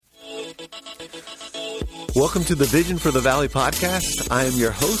Welcome to the Vision for the Valley podcast. I am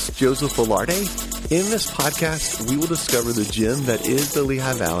your host, Joseph Velarde. In this podcast, we will discover the gem that is the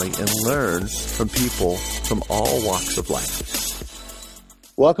Lehigh Valley and learn from people from all walks of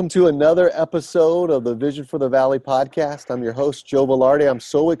life. Welcome to another episode of the Vision for the Valley podcast. I'm your host, Joe Velarde. I'm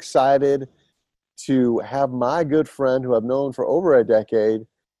so excited to have my good friend who I've known for over a decade,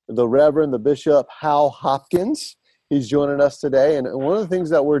 the Reverend, the Bishop, Hal Hopkins. He's joining us today. And one of the things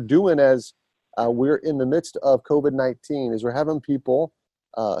that we're doing as we're in the midst of COVID-19 is we're having people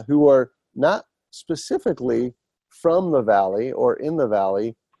who are not specifically from the Valley or in the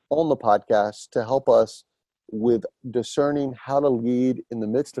Valley on the podcast to help us with discerning how to lead in the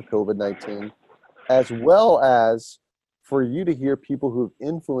midst of COVID-19, as well as for you to hear people who've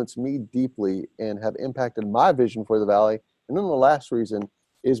influenced me deeply and have impacted my vision for the Valley. And then the last reason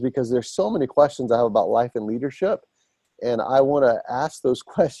is because there's so many questions I have about life and leadership. And I want to ask those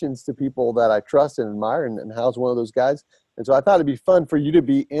questions to people that I trust and admire, and Hal's one of those guys. And so I thought it'd be fun for you to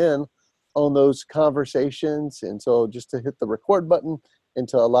be in on those conversations. And so just to hit the record button and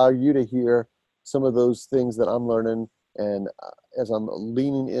to allow you to hear some of those things that I'm learning. And as I'm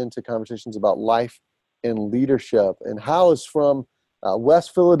leaning into conversations about life and leadership. And Hal is from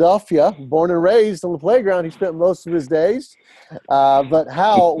West Philadelphia, born and raised on the playground. He spent most of his days. But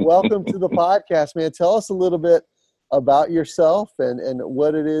Hal, welcome to the podcast, man. Tell us a little bit about yourself and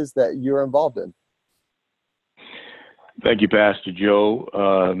what it is that you're involved in. Thank you, Pastor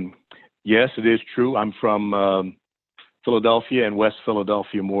Joe. Yes, it is true. I'm from Philadelphia and West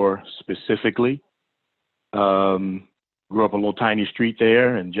Philadelphia more specifically. Grew up a little tiny street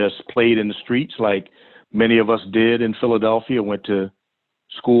there and just played in the streets like many of us did in Philadelphia. Went to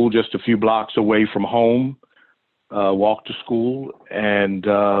school just a few blocks away from home, walked to school, and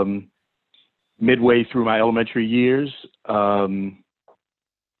midway through my elementary years, I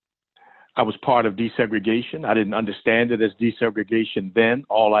was part of desegregation. I didn't understand it as desegregation then.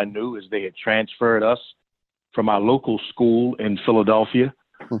 All I knew is they had transferred us from our local school in Philadelphia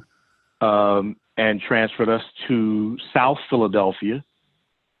and transferred us to South Philadelphia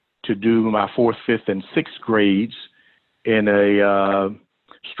to do my 4th, 5th, and 6th grades in a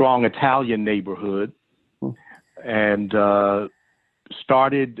strong Italian neighborhood. And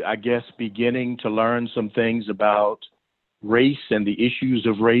started, I guess, beginning to learn some things about race and the issues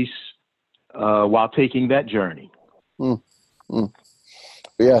of race while taking that journey.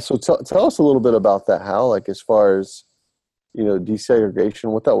 Yeah, so tell us a little bit about that, Hal, like as far as,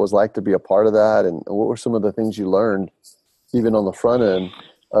 desegregation, what that was like to be a part of that, and what were some of the things you learned even on the front end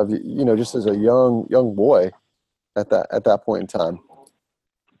of, just as a young boy at that point in time?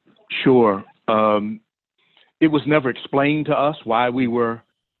 Sure. It was never explained to us why we were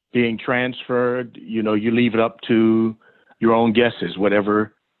being transferred. You leave it up to your own guesses,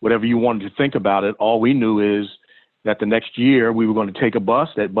 whatever you wanted to think about it. All we knew is that the next year we were going to take a bus.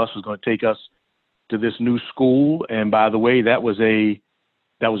 That bus was going to take us to this new school. And by the way, that was a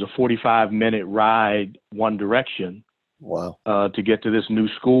 45-minute ride one direction. Wow. To get to this new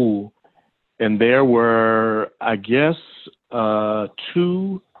school. And there were, I guess,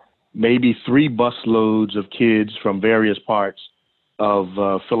 2, maybe 3 bus loads of kids from various parts of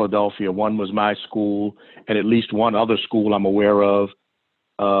Philadelphia. One was my school, and at least one other school I'm aware of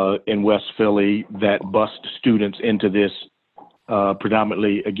in West Philly that bused students into this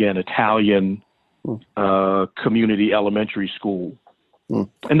predominantly, again, Italian community elementary school.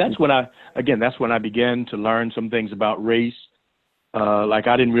 And that's when I began to learn some things about race. Like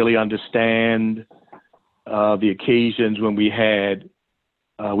I didn't really understand the occasions when we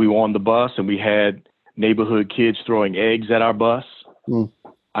were on the bus and we had neighborhood kids throwing eggs at our bus.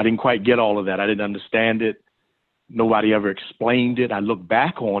 I didn't quite get all of that. I didn't understand it. Nobody ever explained it. I look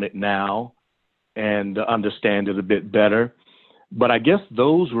back on it now and understand it a bit better. But I guess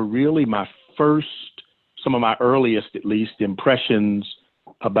those were really some of my earliest, at least, impressions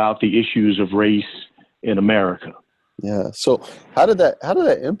about the issues of race in America. Yeah. So how did that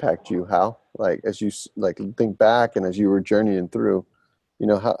impact you, Hal? Like as you think back and as you were journeying through,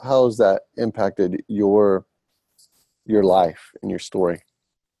 how has that impacted your life and your story?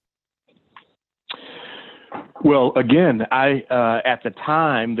 Well, again, at the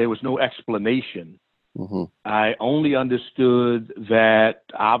time, there was no explanation. I only understood that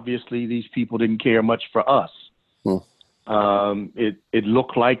obviously these people didn't care much for us. It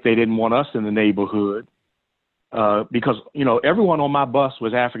looked like they didn't want us in the neighborhood because, everyone on my bus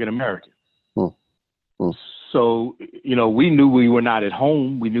was African American. So, we knew we were not at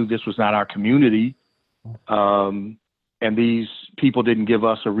home. We knew this was not our community. And these people didn't give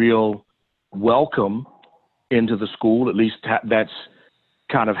us a real welcome into the school. At least that's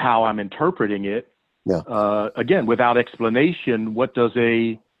kind of how I'm interpreting it. Again, without explanation, what does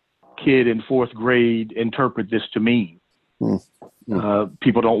a kid in fourth grade interpret this to mean?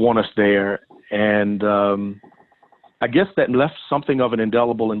 People don't want us there. And I guess that left something of an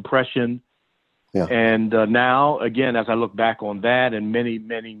indelible impression. Yeah. And now, again, as I look back on that and many,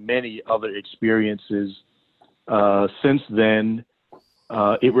 many, many other experiences since then,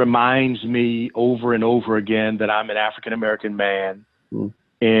 it reminds me over and over again that I'm an African-American man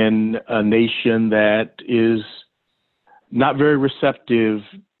in a nation that is not very receptive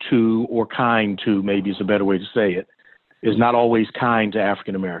to, or kind to, maybe is a better way to say it, is not always kind to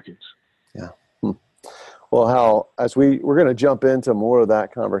African-Americans. Yeah. Well, Hal, as we're going to jump into more of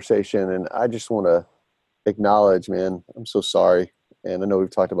that conversation, and I just want to acknowledge, man, I'm so sorry. And I know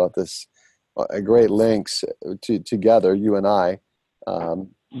we've talked about this at great lengths together, you and I.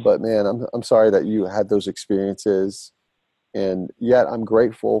 But man, I'm sorry that you had those experiences, and yet I'm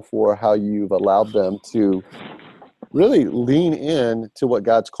grateful for how you've allowed them to really lean in to what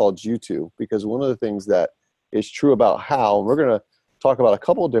God's called you to. Because one of the things that is true about Hal, we're going to talk about a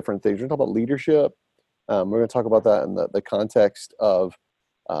couple of different things. We're going to talk about leadership. We're going to talk about that in the context of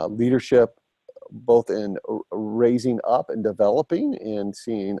leadership, both in raising up and developing and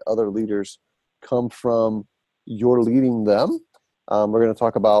seeing other leaders come from your leading them. We're going to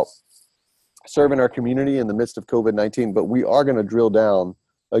talk about serving our community in the midst of COVID-19, but we are going to drill down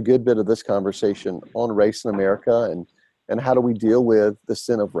a good bit of this conversation on race in America and how do we deal with the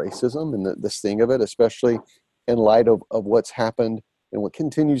sin of racism and the sting of it, especially in light of what's happened and what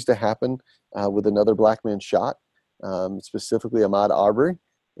continues to happen with another black man shot, specifically Ahmaud Arbery.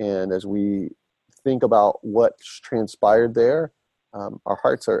 And as we think about what's transpired there, our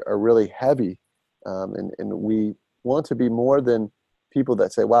hearts are really heavy. And we want to be more than people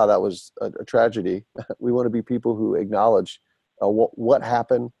that say, wow, that was a tragedy. We want to be people who acknowledge what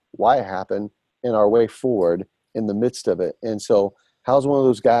happened, why it happened, and our way forward in the midst of it. And so Hal's one of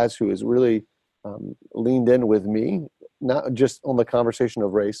those guys who has really leaned in with me, not just on the conversation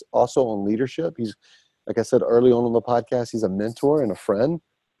of race, also on leadership. He's, like I said early on the podcast, he's a mentor and a friend.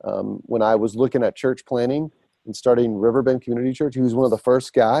 When I was looking at church planning and starting Riverbend Community Church, he was one of the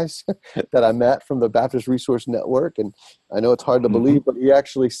first guys that I met from the Baptist Resource Network. And I know it's hard to believe, but he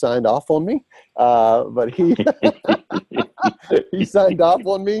actually signed off on me. But he he signed off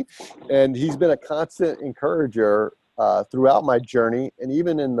on me, and he's been a constant encourager throughout my journey, and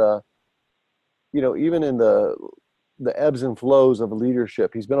even in the ebbs and flows of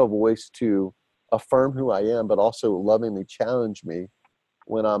leadership. He's been a voice to affirm who I am, but also lovingly challenge me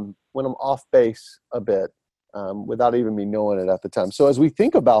when I'm off base a bit, without even me knowing it at the time. So as we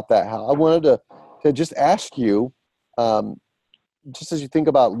think about that, Hal, I wanted to just ask you, just as you think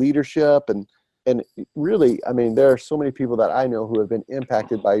about leadership and really, I mean, there are so many people that I know who have been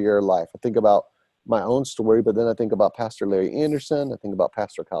impacted by your life. I think about my own story, but then I think about Pastor Larry Anderson. I think about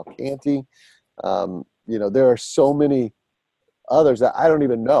Pastor Kyle Canty. There are so many others that I don't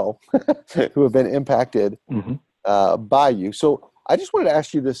even know who have been impacted by you. So I just wanted to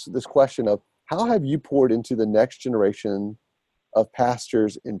ask you this question of, how have you poured into the next generation of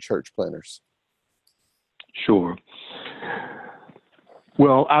pastors and church planners? Sure.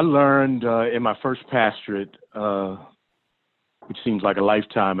 Well, I learned in my first pastorate, which seems like a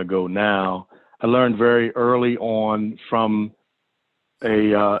lifetime ago now, I learned very early on from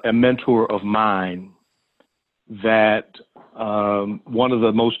a mentor of mine that one of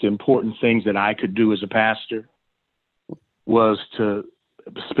the most important things that I could do as a pastor was to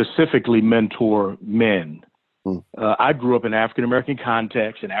specifically mentor men. I grew up in African-American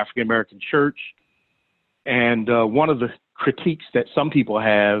context, in African-American church, and one of the critiques that some people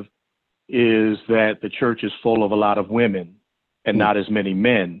have is that the church is full of a lot of women and not as many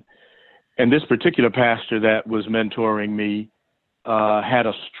men. And this particular pastor that was mentoring me had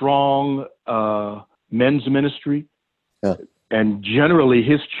a strong men's ministry. Yeah. And generally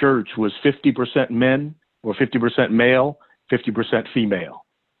his church was 50% men or 50% male, 50% female.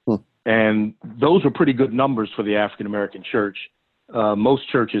 And those are pretty good numbers for the African-American church. Most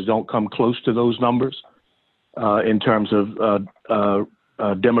churches don't come close to those numbers in terms of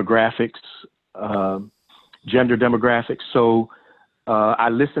demographics, gender demographics. So I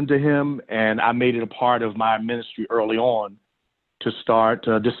listened to him, and I made it a part of my ministry early on to start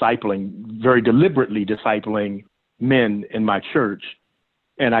very deliberately discipling men in my church.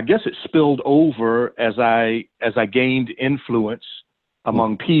 And I guess it spilled over as I gained influence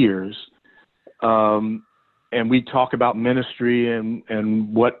among peers. And we talk about ministry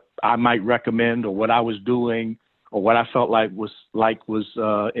and what I might recommend or what I was doing or what I felt like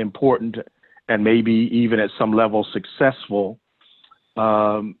was important and maybe even at some level successful.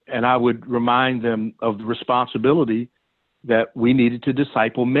 And I would remind them of the responsibility that we needed to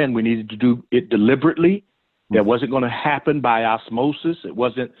disciple men. We needed to do it deliberately. That wasn't going to happen by osmosis. It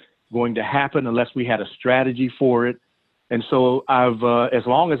wasn't going to happen unless we had a strategy for it. And so I've, as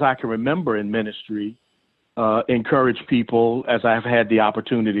long as I can remember in ministry, encouraged people, as I've had the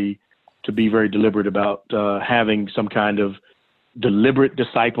opportunity, to be very deliberate about having some kind of deliberate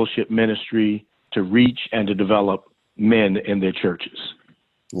discipleship ministry to reach and to develop men in their churches.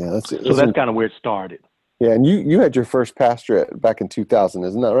 Yeah, so that's kind of where it started. Yeah, and you had your first pastorate back in 2000,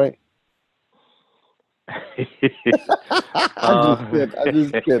 isn't that right? I'm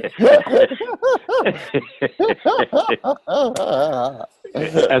just kidding.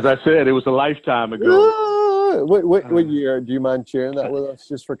 As I said, it was a lifetime ago. What year? Do you mind sharing that with us,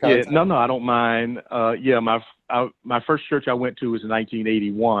 just for context? Yeah, no, I don't mind. My first church I went to was in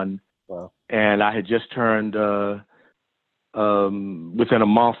 1981. Wow. And I had just turned, within a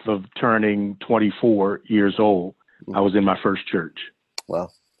month of turning 24 years old, I was in my first church. Wow.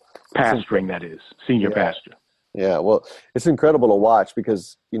 Pastoring, that is, senior pastor. Yeah, well, it's incredible to watch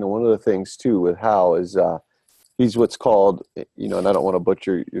because, one of the things, too, with Hal is he's what's called, and I don't want to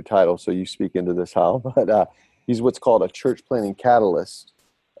butcher your title, so you speak into this, Hal, but he's what's called a church planting catalyst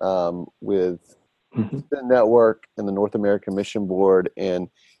with the network and the North American Mission Board. And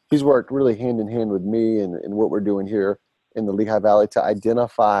he's worked really hand in hand with me and what we're doing here in the Lehigh Valley to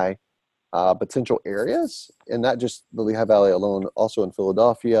identify potential areas, and not just the Lehigh Valley alone, also in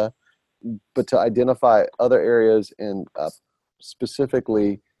Philadelphia, but to identify other areas and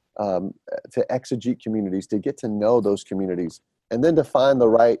specifically to exegete communities, to get to know those communities, and then to find the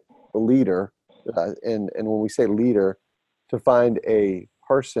right leader. And when we say leader, to find a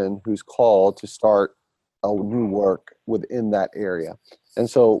person who's called to start a new work within that area. And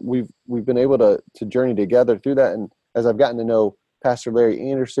so we've been able to journey together through that. And as I've gotten to know Pastor Larry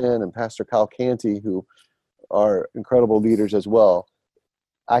Anderson and Pastor Kyle Canty, who are incredible leaders as well,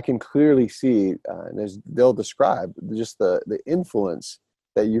 I can clearly see, and as they'll describe, just the influence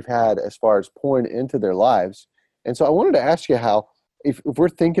that you've had as far as pouring into their lives. And so I wanted to ask you, how, if we're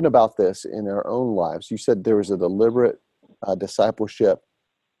thinking about this in our own lives, you said there was a deliberate discipleship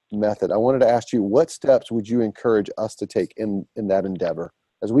method. I wanted to ask you, what steps would you encourage us to take in that endeavor?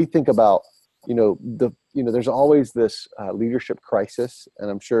 As we think about, there's always this leadership crisis,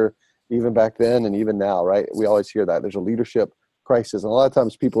 and I'm sure even back then and even now, right? We always hear that there's a leadership crisis. And a lot of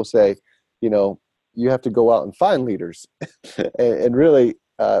times people say, you have to go out and find leaders. and really,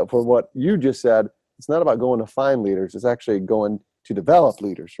 from what you just said, it's not about going to find leaders. It's actually going to develop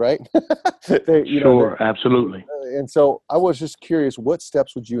leaders, right? Sure, absolutely. And so I was just curious, what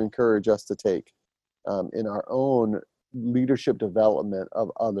steps would you encourage us to take in our own leadership development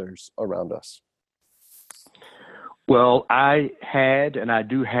of others around us? Well, I had and I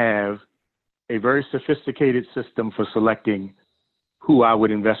do have a very sophisticated system for selecting who I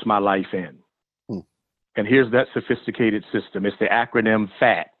would invest my life in. And here's that sophisticated system. It's the acronym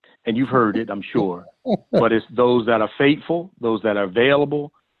FAT. And you've heard it, I'm sure. But it's those that are faithful, those that are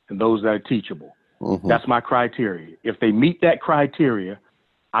available, and those that are teachable. That's my criteria. If they meet that criteria,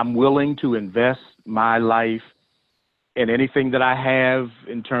 I'm willing to invest my life in anything that I have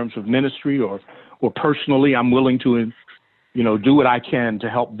in terms of ministry or personally. I'm willing to, do what I can to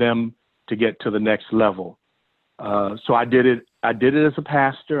help them to get to the next level. So I did it as a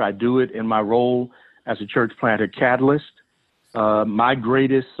pastor. I do it in my role as a church planter catalyst. Some of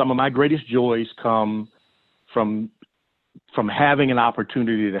my greatest joys come from having an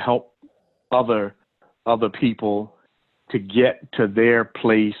opportunity to help other people to get to their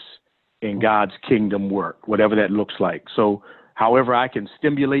place in God's kingdom work, whatever that looks like. So however I can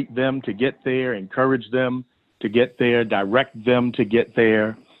stimulate them to get there, encourage them to get there, direct them to get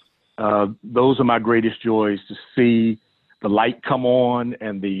there, those are my greatest joys, to see the light come on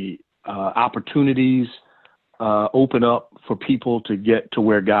and the opportunities open up for people to get to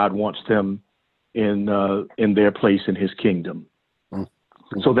where God wants them in their place in his kingdom.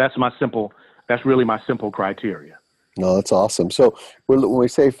 So that's really my simple criteria. No, that's awesome. So when we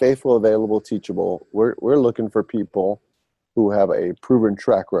say faithful, available, teachable, we're looking for people who have a proven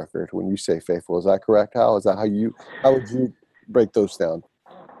track record. When you say faithful, is that correct, Hal? Is that how would you break those down?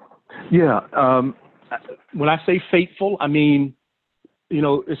 Yeah. When I say faithful, I mean,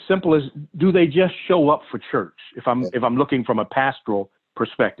 as simple as, do they just show up for church? If I'm looking from a pastoral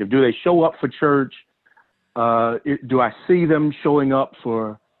perspective, do they show up for church? Do I see them showing up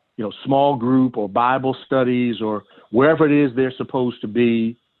for, small group or Bible studies or wherever it is they're supposed to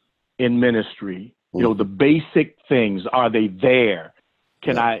be in ministry? The basic things, are they there?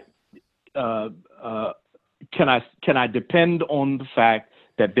 Can I can I depend on the fact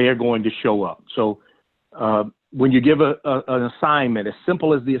that they're going to show up? So when you give an assignment, as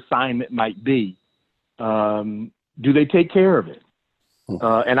simple as the assignment might be, do they take care of it?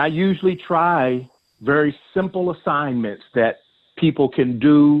 And I usually try very simple assignments that people can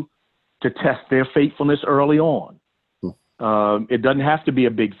do to test their faithfulness early on. It doesn't have to be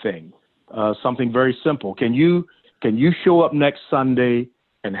a big thing. Something very simple. Can you show up next Sunday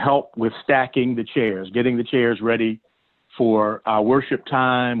and help with stacking the chairs, getting the chairs ready for our worship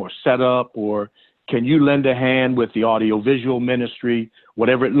time or setup, or can you lend a hand with the audiovisual ministry,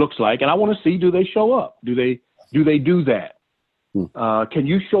 whatever it looks like? And I want to see, do they show up? Do they do that? Can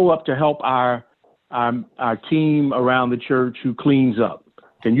you show up to help our team around the church who cleans up?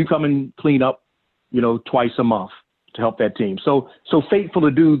 Can you come and clean up, twice a month to help that team? So faithful to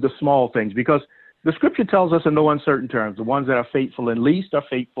do the small things, because the scripture tells us in no uncertain terms, the ones that are faithful in least are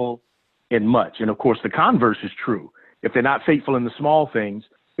faithful in much. And of course, the converse is true. If they're not faithful in the small things,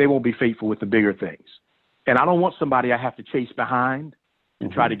 they won't be faithful with the bigger things. And I don't want somebody I have to chase behind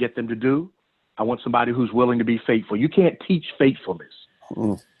and try to get them to do. I want somebody who's willing to be faithful. You can't teach faithfulness.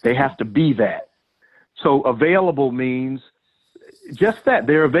 They have to be that. So available means just that.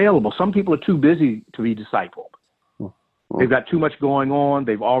 They're available. Some people are too busy to be discipled. They've got too much going on.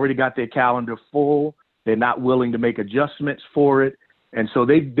 They've already got their calendar full. They're not willing to make adjustments for it. And so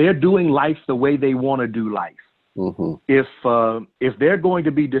they're doing life the way they want to do life. If they're going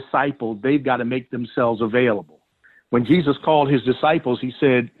to be discipled, they've got to make themselves available. When Jesus called his disciples,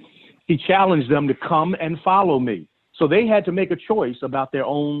 he challenged them to come and follow me. So they had to make a choice about their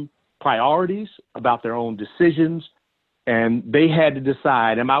own priorities, about their own decisions. And they had to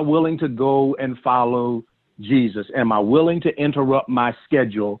decide, am I willing to go and follow Jesus? Am I willing to interrupt my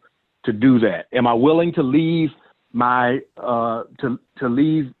schedule to do that? Am I willing to leave my my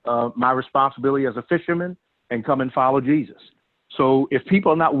responsibility as a fisherman and come and follow Jesus? So if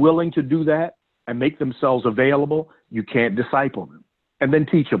people are not willing to do that and make themselves available, you can't disciple them. And then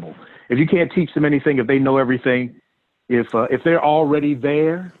teachable. If you can't teach them anything, if they know everything, if they're already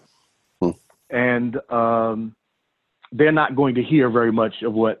there and they're not going to hear very much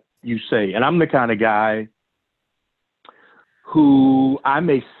of what you say. And I'm the kind of guy who I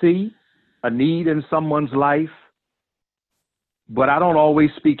may see a need in someone's life, but I don't always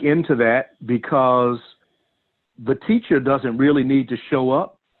speak into that, because the teacher doesn't really need to show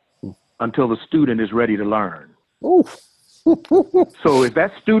up until the student is ready to learn. So if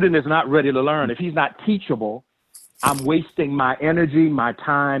that student is not ready to learn, if he's not teachable, I'm wasting my energy, my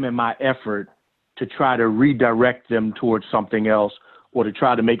time, and my effort to try to redirect them towards something else, or to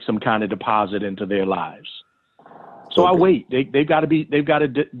try to make some kind of deposit into their lives. So I wait. They've got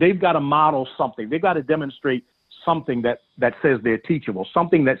to model something. They've got to demonstrate something that says they're teachable,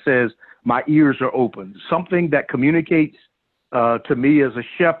 something that says my ears are open, something that communicates to me as a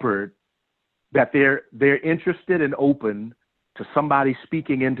shepherd that they're interested and open to somebody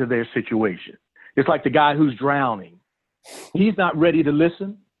speaking into their situation. It's like the guy who's drowning. He's not ready to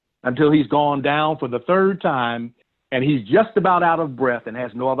listen until he's gone down for the third time and he's just about out of breath and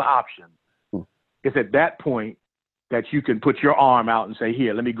has no other option. It's at that point that you can put your arm out and say,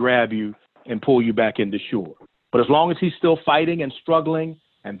 here, let me grab you and pull you back into shore. But as long as he's still fighting and struggling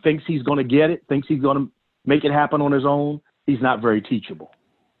and thinks he's going to get it, thinks he's going to make it happen on his own, he's not very teachable.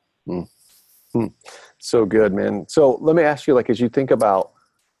 So good, man. So let me ask you, as you think about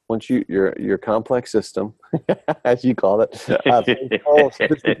once your complex system, as you call it, faithful,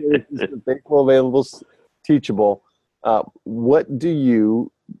 sophisticated system, faithful, available, teachable. What do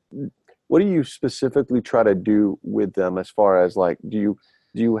you specifically try to do with them, as far as do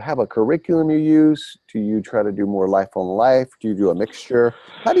you have a curriculum you use? Do you try to do more life on life? Do you do a mixture?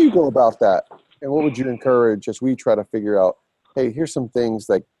 How do you go about that? And what would you encourage as we try to figure out, hey, here's some things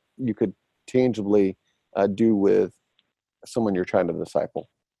that you could tangibly do with someone you're trying to disciple?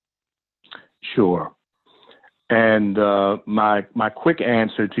 Sure. And my quick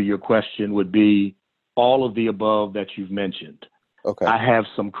answer to your question would be all of the above that you've mentioned. Okay. I have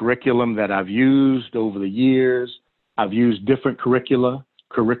some curriculum that I've used over the years. I've used different curricula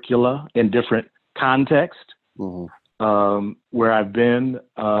in different contexts where I've been.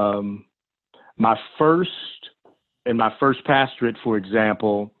 My first pastorate, for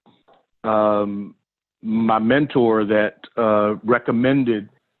example, my mentor that recommended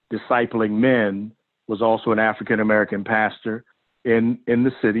discipling men was also an African-American pastor in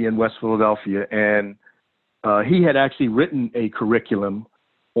the city in West Philadelphia. And he had actually written a curriculum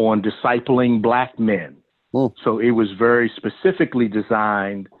on discipling Black men. So it was very specifically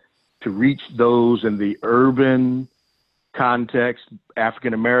designed to reach those in the urban context,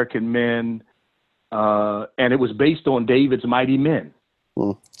 African-American men, and it was based on David's mighty men.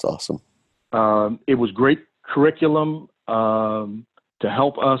 That's awesome. It was great curriculum to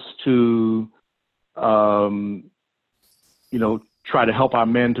help us to, try to help our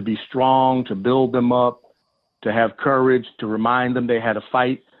men to be strong, to build them up, to have courage, to remind them they had a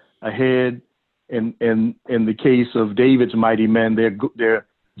fight ahead. In the case of David's mighty men, their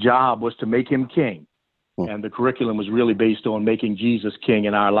job was to make him king. And the curriculum was really based on making Jesus king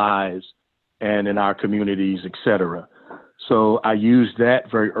in our lives and in our communities, et cetera. So I used that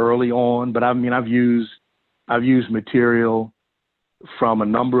very early on, but I've used material from a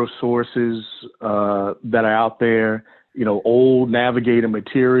number of sources that are out there, old Navigator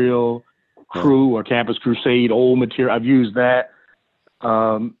material, Crew or Campus Crusade, old material. I've used that.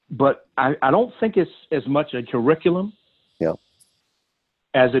 But I don't think it's as much a curriculum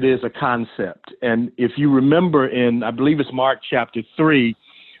as it is a concept. And if you remember I believe it's Mark chapter 3,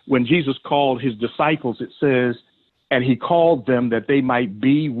 when Jesus called his disciples, it says, and he called them that they might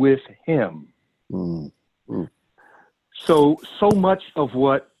be with him. So much of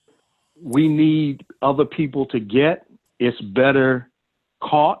what we need other people to get is better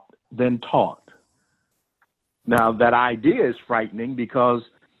caught than taught. Now, that idea is frightening because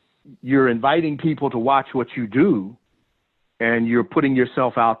you're inviting people to watch what you do, and you're putting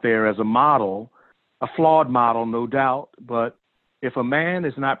yourself out there as a model, a flawed model, no doubt. But if a man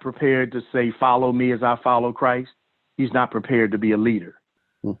is not prepared to say, follow me as I follow Christ, he's not prepared to be a leader.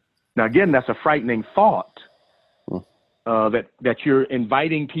 Now, again, that's a frightening thought, that you're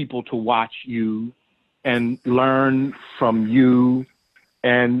inviting people to watch you and learn from you.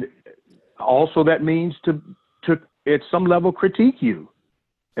 And also that means to at some level critique you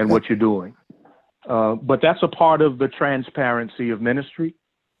and what you're doing. But that's a part of the transparency of ministry,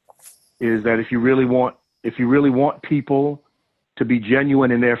 is that if you really want people to be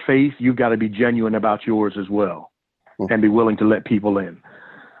genuine in their faith, you've got to be genuine about yours as well and be willing to let people in.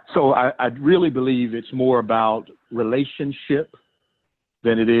 So I really believe it's more about relationship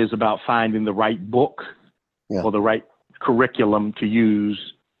than it is about finding the right book or the right curriculum to use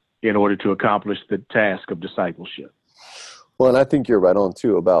in order to accomplish the task of discipleship. Well, and I think you're right on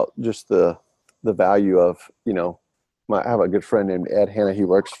too about just the value of, I have a good friend named Ed Hanna. He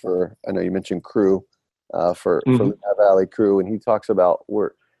works for, I know you mentioned Crew, for Lehigh Valley Crew, and he talks about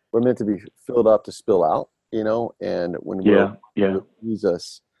we're meant to be filled up to spill out, and when we're with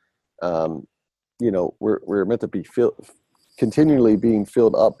Jesus, we're meant to be continually being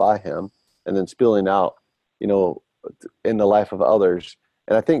filled up by him and then spilling out, in the life of others.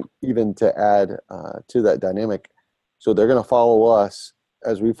 And I think even to add to that dynamic, so they're going to follow us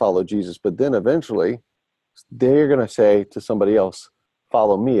as we follow Jesus, but then eventually they're going to say to somebody else,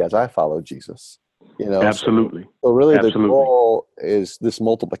 follow me as I follow Jesus. Absolutely. So really the goal is this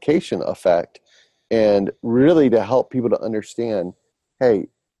multiplication effect, and really to help people to understand, hey,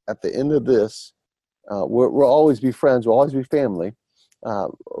 at the end of this, we'll always be friends, we'll always be family,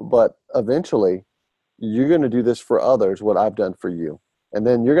 but eventually you're going to do this for others, what I've done for you. And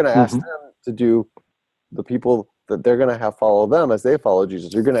then you're going to ask them to do the people that they're going to have follow them as they follow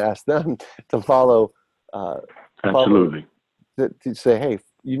Jesus. You're going to ask them to follow. Absolutely. To say, hey,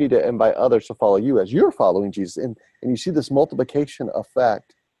 you need to invite others to follow you as you're following Jesus. And you see this multiplication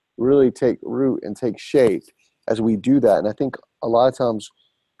effect really take root and take shape as we do that. And I think a lot of times,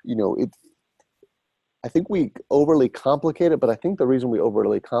 I think we overly complicate it, but I think the reason we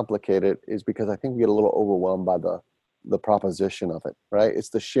overly complicate it is because I think we get a little overwhelmed by the proposition of it, right? It's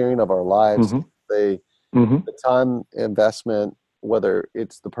the sharing of our lives, the time investment, whether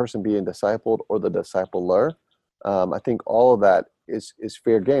it's the person being discipled or the discipler. I think all of that is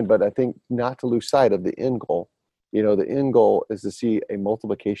fair game, but I think not to lose sight of the end goal. The end goal is to see a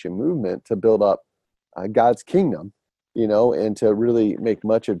multiplication movement to build up God's kingdom, and to really make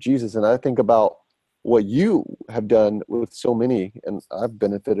much of Jesus. And I think about what you have done with so many, and I've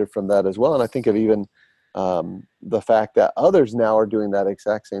benefited from that as well. And I think of even the fact that others now are doing that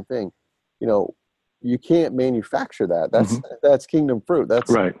exact same thing. You can't manufacture that. That's kingdom fruit.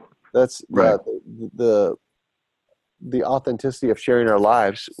 That's right. That's right. The authenticity of sharing our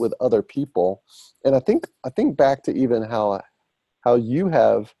lives with other people. And I think back to even how you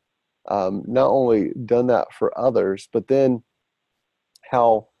have not only done that for others, but then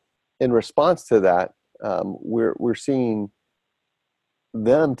how in response to that, we're seeing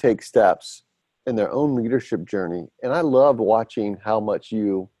them take steps in their own leadership journey. And I love watching how much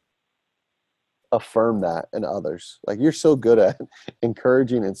you affirm that in others. Like, you're so good at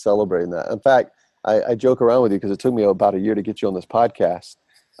encouraging and celebrating that. In fact, I joke around with you because it took me about a year to get you on this podcast,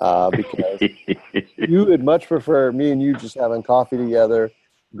 because you would much prefer me and you just having coffee together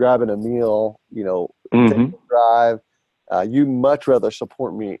grabbing a meal, taking Mm-hmm. a drive. You much rather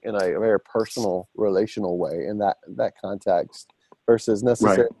support me in a very personal, relational way in that context versus Right.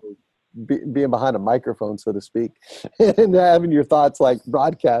 necessarily being behind a microphone, so to speak, and having your thoughts like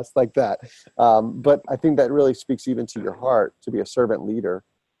broadcast like that. But I think that really speaks even to your heart to be a servant leader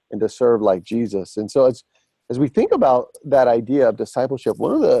and to serve like Jesus. And so as we think about that idea of discipleship,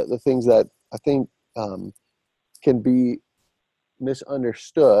 one of the things that I think can be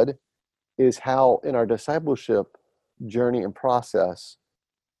misunderstood is how in our discipleship journey and process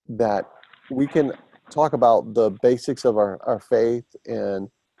that we can talk about the basics of our faith and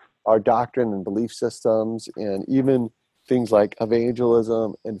our doctrine and belief systems and even things like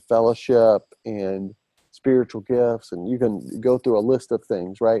evangelism and fellowship and spiritual gifts, and you can go through a list of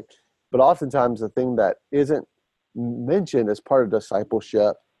things, right? But oftentimes the thing that isn't mentioned as part of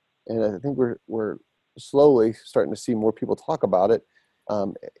discipleship, and I think we're slowly starting to see more people talk about it,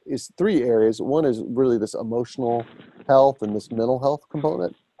 is three areas. One is really this emotional health and this mental health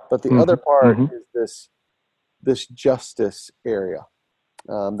component, but the other Mm-hmm. part Mm-hmm. is this justice area.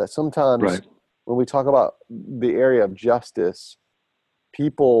 That sometimes Right. when we talk about the area of justice,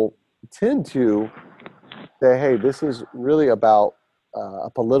 people tend to say, hey, this is really about a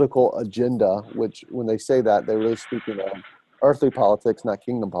political agenda, which when they say that, they're really speaking of earthly politics, not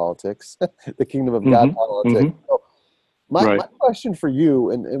kingdom politics, the kingdom of God Mm-hmm. politics. Mm-hmm. So my Right. question for you,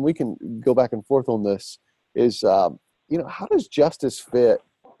 and we can go back and forth on this, is, how does justice fit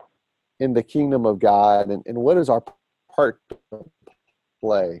in the kingdom of God, and what is our part to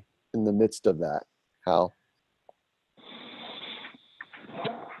play in the midst of that? How?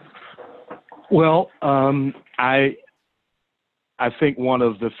 Well, I think one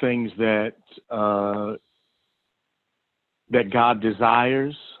of the things that that God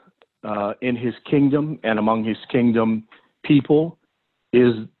desires in His kingdom and among His kingdom people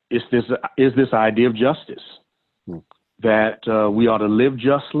is this idea of justice. Hmm. That we ought to live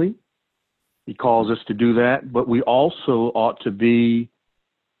justly. He calls us to do that, but we also ought to be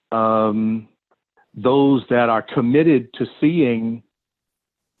those that are committed to seeing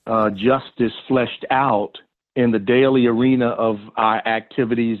justice fleshed out in the daily arena of our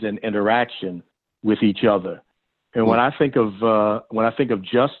activities and interaction with each other. And when I think of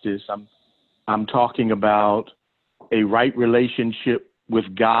justice, I'm talking about a right relationship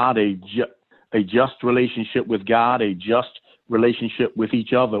with God, a just relationship with God, a just relationship with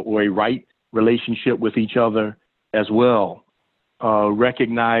each other, or a right relationship with each other as well.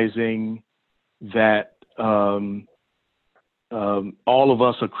 Recognizing that all of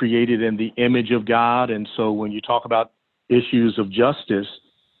us are created in the image of God, and so when you talk about issues of justice,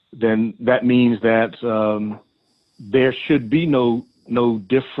 then that means that there should be no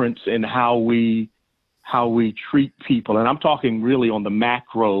difference in how we treat people. And I'm talking really on the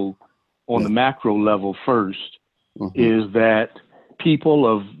macro level first. Mm-hmm. Is that people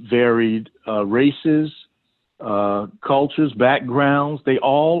of varied races, cultures, backgrounds, they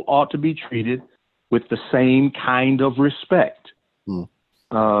all ought to be treated with the same kind of respect. Mm.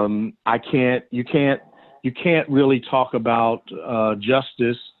 You can't really talk about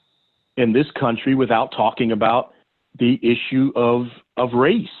justice in this country without talking about the issue of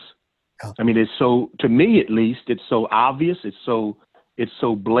race. Yeah. I mean, it's so, to me at least, it's so obvious, it's so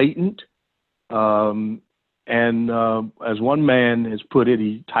blatant. And as one man has put it,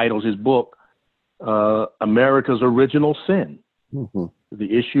 he titles his book America's Original Sin. Mm-hmm.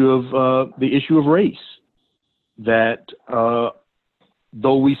 The issue of race. That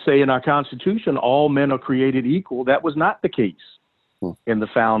though we say in our Constitution all men are created equal, that was not the case in the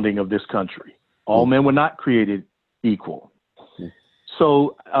founding of this country. All men were not created equal.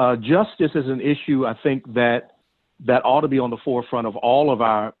 So justice is an issue, I think, that ought to be on the forefront of all of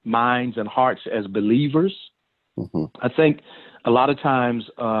our minds and hearts as believers. Mm-hmm. I think a lot of times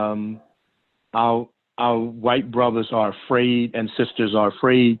our white brothers are afraid and sisters are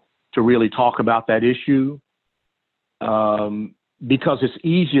afraid to really talk about that issue because it's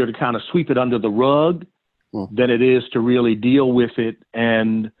easier to kind of sweep it under the rug than it is to really deal with it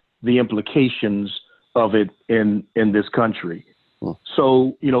and the implications of it in this country.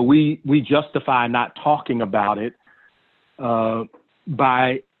 So, we justify not talking about it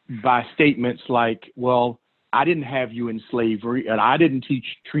by statements like, well, I didn't have you in slavery and I didn't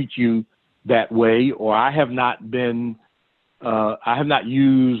treat you that way, or I have not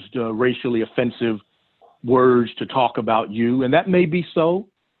used racially offensive words to talk about you. And that may be so,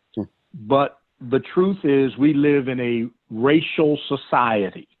 but the truth is we live in a racial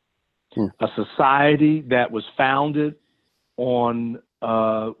society, a society that was founded on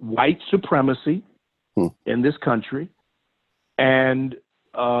white supremacy in this country. And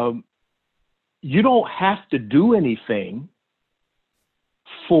you don't have to do anything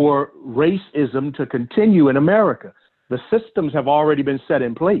for racism to continue in America. The systems have already been set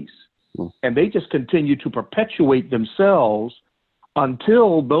in place, and they just continue to perpetuate themselves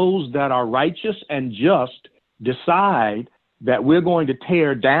until those that are righteous and just decide that we're going to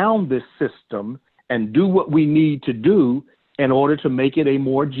tear down this system and do what we need to do in order to make it a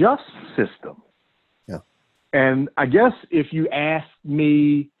more just system. Yeah. And I guess if you ask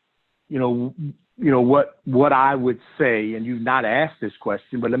me, what I would say, and you've not asked this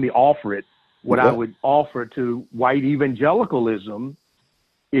question, but let me offer it. What I would offer to white evangelicalism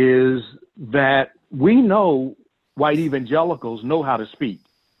is that we know white evangelicals know how to speak.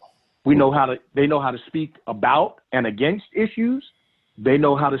 They know how to speak about and against issues. They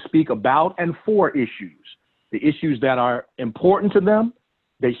know how to speak about and for issues. The issues that are important to them,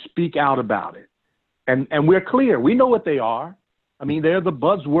 they speak out about it. And we're clear. We know what they are. I mean, they're the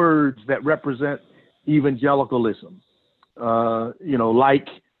buzzwords that represent evangelicalism, like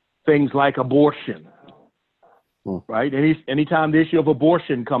things like abortion, right? Anytime the issue of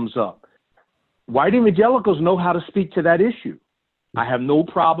abortion comes up, white evangelicals know how to speak to that issue. I have no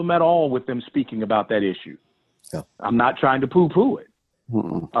problem at all with them speaking about that issue. Yeah. I'm not trying to poo-poo it.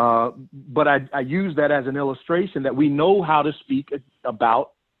 But I use that as an illustration that we know how to speak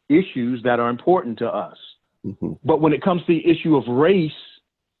about issues that are important to us. But when it comes to the issue of race,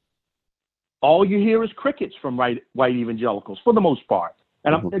 all you hear is crickets from white evangelicals for the most part.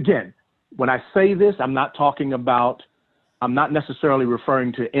 And again, when I say this, I'm not necessarily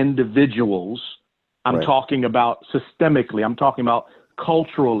referring to individuals. I'm talking about systemically. I'm talking about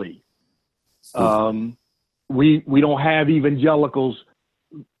culturally. We don't have evangelicals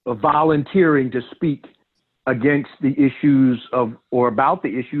volunteering to speak against the issues or about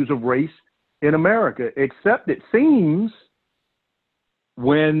the issues of race in America, except it seems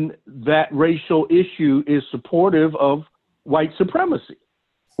when that racial issue is supportive of white supremacy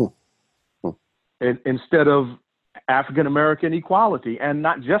instead of African American equality, and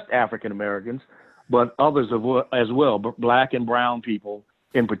not just African Americans, but others as well, black and brown people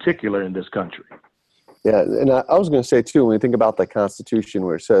in particular in this country. Yeah, and I was going to say too, when you think about the Constitution,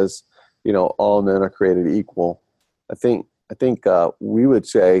 where it says, all men are created equal, I think we would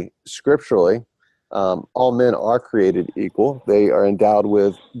say scripturally, all men are created equal. They are endowed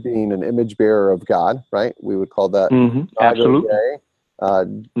with being an image bearer of God, right? We would call that absolutely.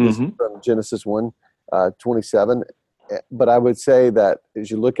 This is from Genesis 1:27. But I would say that as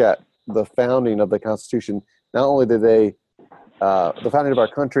you look at the founding of the Constitution, not only did they the founding of our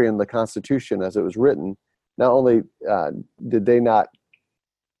country and the Constitution as it was written, not only did they not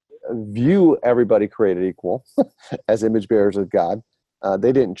view everybody created equal as image bearers of God,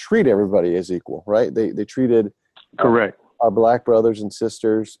 they didn't treat everybody as equal, right? They treated correct our black brothers and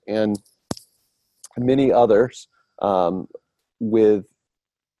sisters and many others with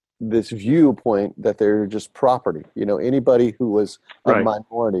this viewpoint that they're just property. Anybody who was a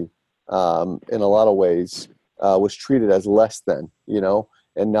minority in a lot of ways was treated as less than,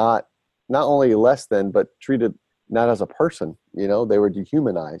 and not only less than, but treated not as a person. They were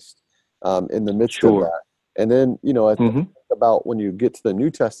dehumanized in the midst of that. And then, I think about when you get to the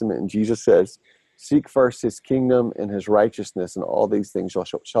New Testament and Jesus says, seek first his kingdom and his righteousness, and all these things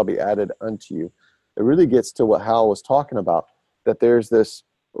shall be added unto you. It really gets to what Hal was talking about, that there's this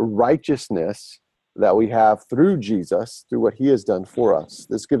righteousness that we have through Jesus, through what he has done for us.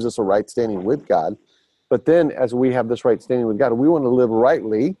 This gives us a right standing with God. But then as we have this right standing with God, we want to live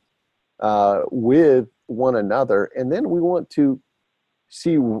rightly with one another. And then we want to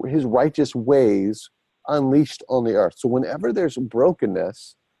see his righteous ways unleashed on the earth. So whenever there's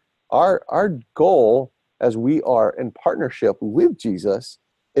brokenness, our goal as we are in partnership with Jesus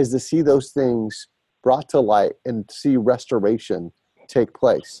is to see those things brought to light and see restoration take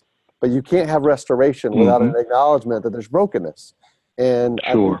place. But you can't have restoration without an acknowledgement that there's brokenness. And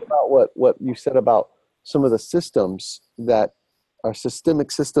I think about what you said about some of the systems that are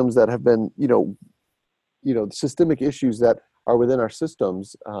systemic systems that have been, systemic issues that are within our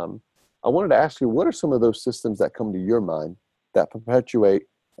systems. I wanted to ask you, what are some of those systems that come to your mind that perpetuate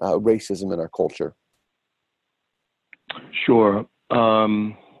racism in our culture? Sure.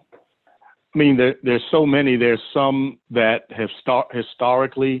 There's so many. There's some that have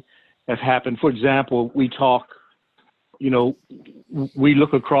historically have happened. For example, we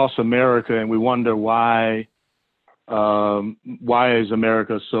look across America and we wonder why is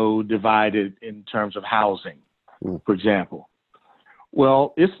America so divided in terms of housing, for example.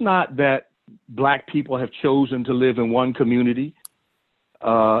 Well, it's not that black people have chosen to live in one community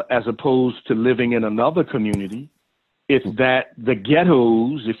as opposed to living in another community. It's that the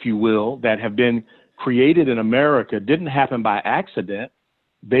ghettos, if you will, that have been created in America didn't happen by accident.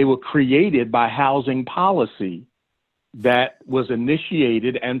 They were created by housing policy that was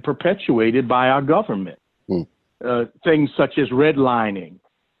initiated and perpetuated by our government. Things such as redlining,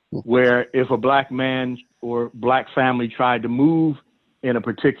 where if a black man or black family tried to move in a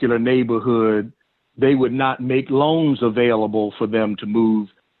particular neighborhood, they would not make loans available for them to move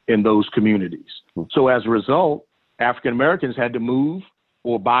in those communities. So as a result, African Americans had to move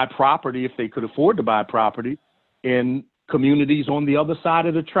or buy property if they could afford to buy property in communities on the other side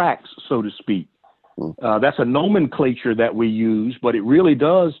of the tracks, so to speak. That's a nomenclature that we use, but it really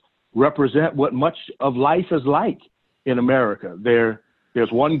does represent what much of life is like in America.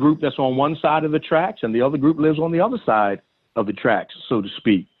 There's one group that's on one side of the tracks and the other group lives on the other side of the tracks, so to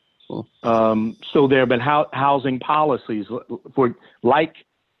speak. So there have been housing policies for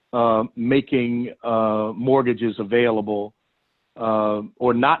making mortgages available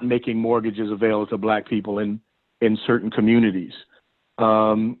or not making mortgages available to black people in certain communities.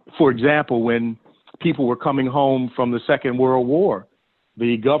 For example, when people were coming home from the Second World War,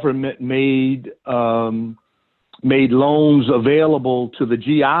 the government made loans available to the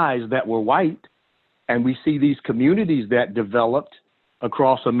GIs that were white. And we see these communities that developed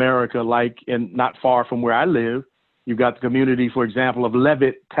across America, like not far from where I live. You've got the community, for example, of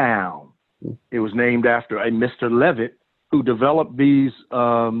Levittown. It was named after a Mr. Levitt who developed these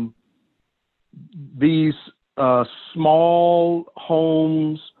small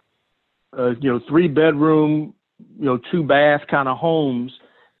homes, 3-bedroom, 2-bath kind of homes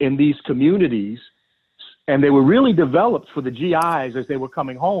in these communities. And they were really developed for the GIs as they were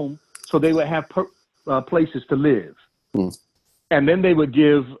coming home, so they would have places to live. And then they would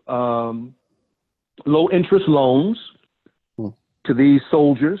give low interest loans to these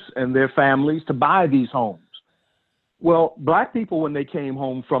soldiers and their families to buy these homes. Well, black people, when they came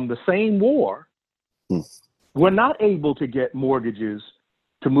home from the same war, were not able to get mortgages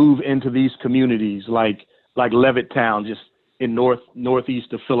to move into these communities like Levittown, just in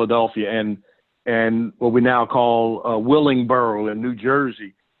northeast of Philadelphia, and what we now call Willingboro in New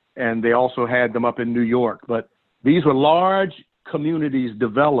Jersey. And they also had them up in New York. But these were large communities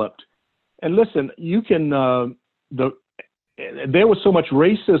developed. And listen, you can, there was so much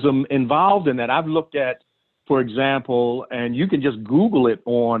racism involved in that. I've looked at, for example, and you can just Google it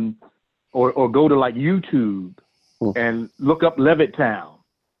on, or go to like YouTube and look up Levittown.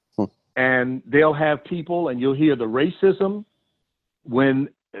 And they'll have people, and you'll hear the racism when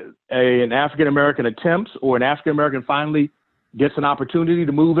an African-American attempts, or an African-American finally gets an opportunity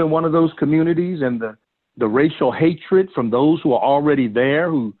to move in one of those communities, and the racial hatred from those who are already there,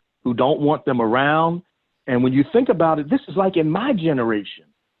 who don't want them around. And when you think about it, this is like in my generation.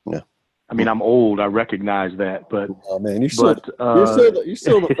 Yeah. I mean, I'm old. I recognize that, but oh man, you're still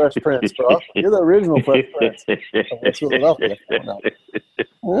the Fresh Prince, bro. You're the original Fresh Prince of Philadelphia.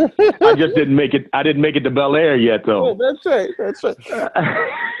 I just didn't make it. I didn't make it to Bel Air yet, though. Yeah, that's right.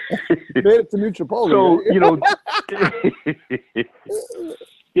 You made it to New Chipotle. So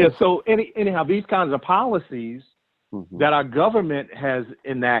yeah. So anyhow, these kinds of policies that our government has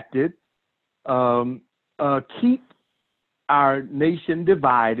enacted keep our nation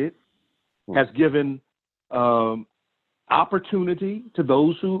divided. Has given opportunity to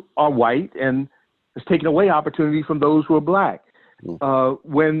those who are white, and has taken away opportunity from those who are black.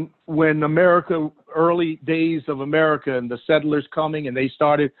 When America, early days of America, and the settlers coming, and they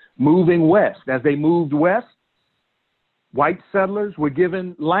started moving west. As they moved west, white settlers were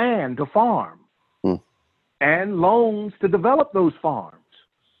given land to farm and loans to develop those farms.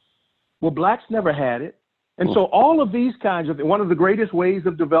 Well, blacks never had it. And so all of these kinds of, one of the greatest ways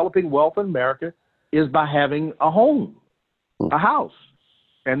of developing wealth in America is by having a home, a house,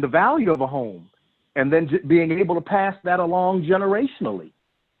 and the value of a home, and then being able to pass that along generationally,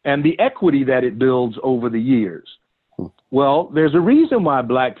 and the equity that it builds over the years. Well, there's a reason why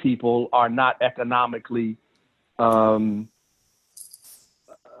black people are not economically as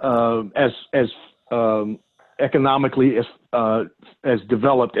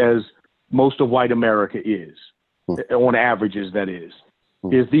developed as most of white America is, on averages, that is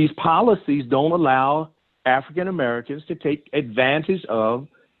these policies don't allow African Americans to take advantage of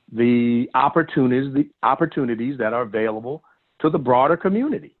the opportunities that are available to the broader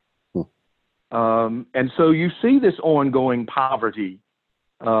community. And so you see this ongoing poverty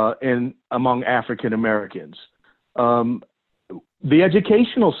among African Americans. The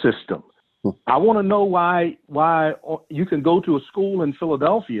educational system. I want to know why you can go to a school in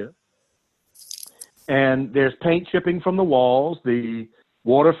Philadelphia and there's paint chipping from the walls, the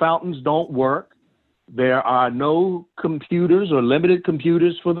water fountains don't work, There are no computers or limited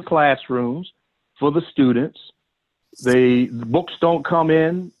computers for the classrooms for the students. The books don't come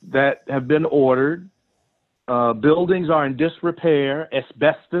in that have been ordered. Buildings are in disrepair,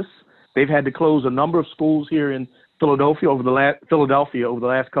 asbestos. They've had to close a number of schools here in Philadelphia over the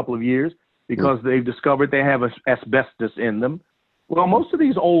last couple of years because they've discovered they have asbestos in them. Well, most of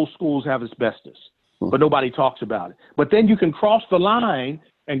these old schools have asbestos, but nobody talks about it. But then you can cross the line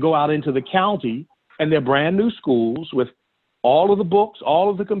and go out into the county, and they're brand new schools with all of the books, all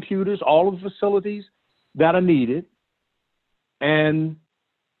of the computers, all of the facilities that are needed. And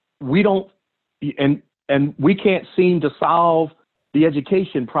we don't, and we can't seem to solve the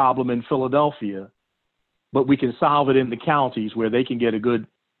education problem in Philadelphia, but we can solve it in the counties where they can get a good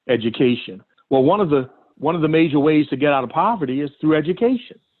education. Well, one of the major ways to get out of poverty is through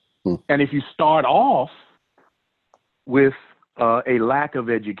education. And if you start off with a lack of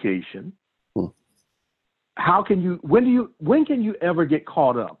education, when can you ever get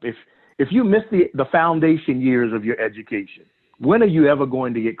caught up? If you miss the foundation years of your education, when are you ever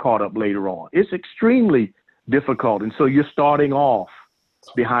going to get caught up later on? It's extremely difficult. And so you're starting off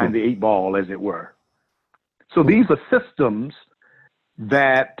behind the eight ball, as it were. So these are systems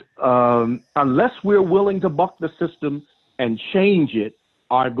that, unless we're willing to buck the system and change it,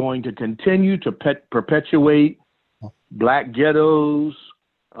 are going to continue to perpetuate Black ghettos,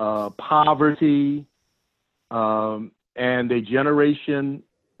 poverty, and a generation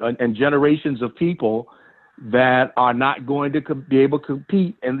and generations of people that are not going to be able to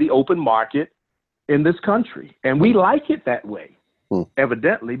compete in the open market in this country. And we like it that way,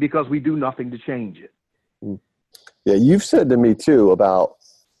 evidently, because we do nothing to change it. Yeah, you've said to me too about,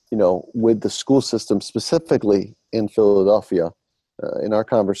 with the school system specifically in Philadelphia, in our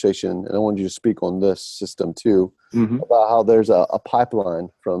conversation, and I want you to speak on this system too, about how there's a pipeline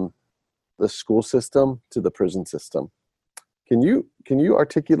from the school system to the prison system. Can you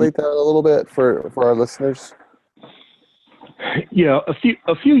articulate that a little bit for our listeners? Yeah,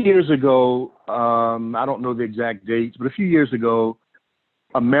 a few years ago, I don't know the exact dates, but a few years ago,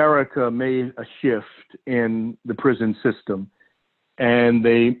 America made a shift in the prison system, and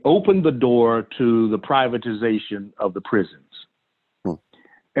they opened the door to the privatization of the prisons.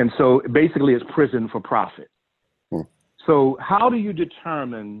 And so basically it's prison for profit. So how do you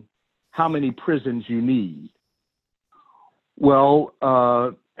determine how many prisons you need? Well,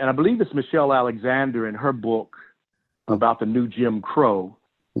 and I believe it's Michelle Alexander in her book about the new Jim Crow.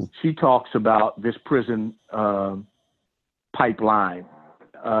 She talks about this prison pipeline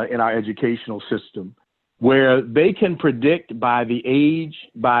in our educational system, where they can predict by the age,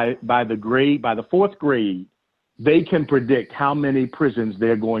 by the grade, by the fourth grade, they can predict how many prisons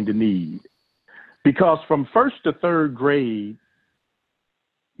they're going to need. Because from first to third grade,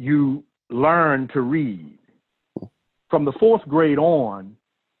 you learn to read. From the fourth grade on,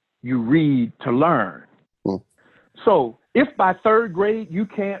 you read to learn. So if by third grade you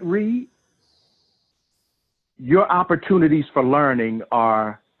can't read, your opportunities for learning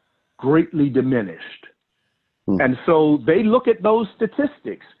are greatly diminished. And so they look at those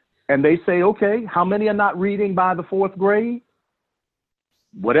statistics and they say, okay, how many are not reading by the fourth grade?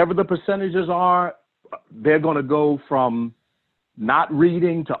 Whatever the percentages are, they're going to go from not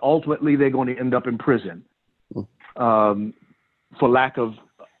reading to ultimately they're going to end up in prison for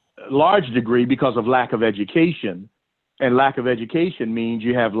large degree because of lack of education. And lack of education means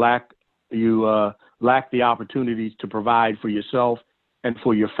you lack the opportunities to provide for yourself and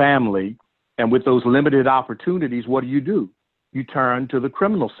for your family. And with those limited opportunities, what do? You turn to the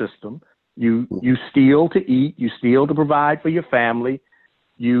criminal system. You steal to eat. You steal to provide for your family.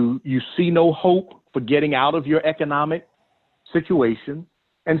 You see no hope for getting out of your economic situation.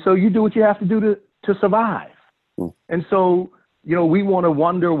 And so you do what you have to do to survive. And so, we want to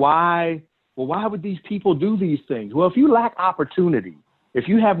wonder why would these people do these things? Well, if you lack opportunity, if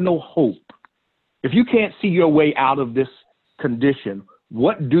you have no hope, if you can't see your way out of this condition,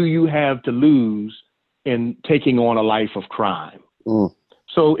 what do you have to lose in taking on a life of crime?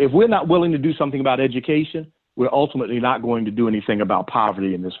 So if we're not willing to do something about education, we're ultimately not going to do anything about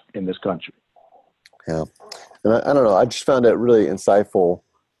poverty in this country. Yeah. And I don't know, I just found it really insightful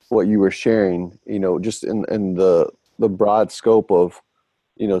what you were sharing, just in the broad scope of,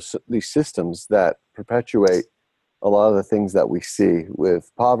 these systems that perpetuate a lot of the things that we see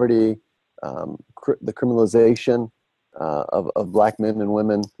with poverty, the criminalization of Black men and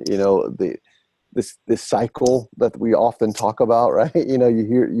women, this cycle that we often talk about, right?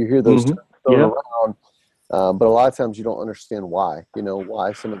 You hear those terms thrown around, but a lot of times you don't understand why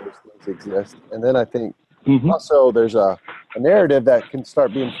some of those things exist. And then I think also there's a narrative that can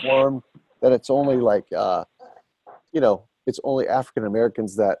start being formed that it's only like, it's only African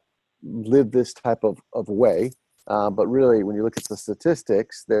Americans that live this type of way. But really, when you look at the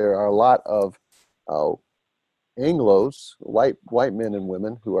statistics, there are a lot of Anglos, white men and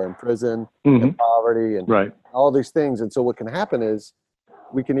women who are in prison, in poverty, and all these things. And so what can happen is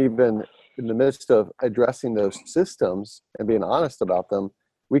we can even, in the midst of addressing those systems and being honest about them,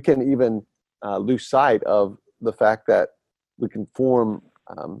 we can even lose sight of the fact that we can form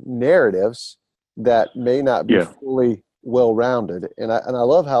narratives that may not be fully well-rounded. And I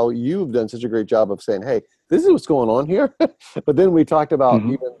love how you've done such a great job of saying, hey, this is what's going on here. But then we talked about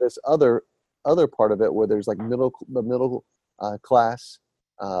even this other part of it where there's like the middle class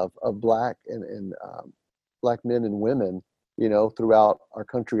of Black and Black men and women, throughout our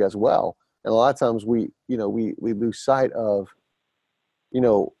country as well. And a lot of times we lose sight of,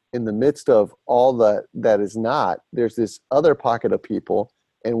 in the midst of all that is not, there's this other pocket of people,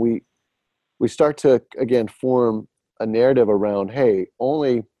 and we start to again form a narrative around, hey,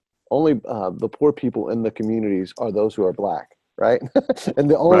 only the poor people in the communities are those who are Black, right? And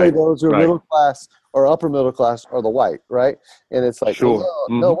the only those who are middle class or upper middle class are the white, right? And it's like, no,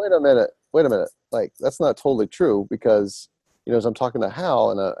 wait a minute, like that's not totally true, because as I'm talking to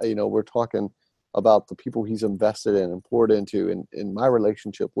Hal, and we're talking about the people he's invested in and poured into in my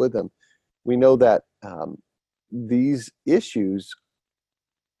relationship with him, we know that these issues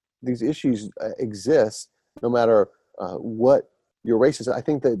exist no matter what your race is. I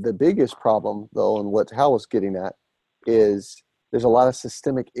think that the biggest problem, though, and what Hal was getting at, is there's a lot of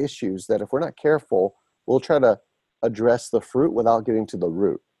systemic issues that if we're not careful, we'll try to address the fruit without getting to the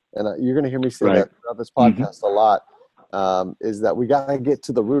root. And you're going to hear me say that throughout this podcast a lot, is that we got to get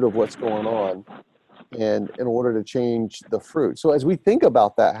to the root of what's going on, and in order to change the fruit. So as we think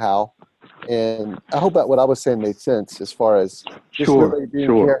about that, Hal, and I hope that what I was saying made sense as far as just really being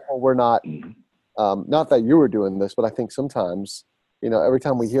careful. We're not, not that you were doing this, but I think sometimes, every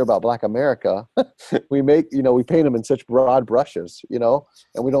time we hear about Black America, we we paint them in such broad brushes, and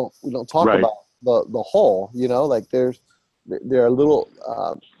we don't talk about the whole, like they're a little,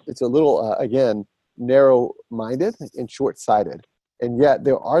 it's a little, again, narrow-minded and short-sighted. And yet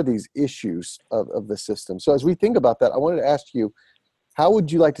there are these issues of the system. So as we think about that, I wanted to ask you, how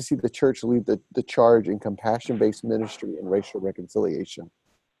would you like to see the church lead the charge in compassion-based ministry and racial reconciliation?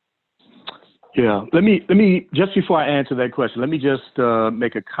 Yeah, let me just before I answer that question, let me just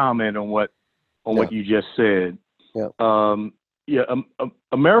make a comment on what you just said. Yeah.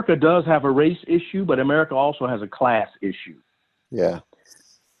 America does have a race issue, but America also has a class issue. Yeah.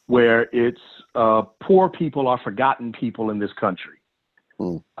 Where it's poor people are forgotten people in this country,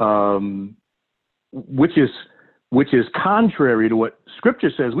 which is contrary to what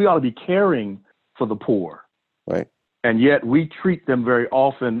Scripture says. We ought to be caring for the poor, right? And yet we treat them very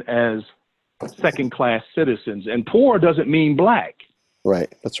often as second-class citizens. And poor doesn't mean Black.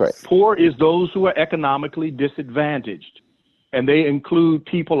 Right, that's right. Poor is those who are economically disadvantaged, and they include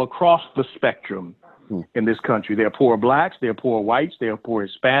people across the spectrum in this country. There are poor Blacks, there are poor whites, there are poor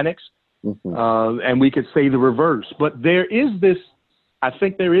Hispanics, and we could say the reverse. But I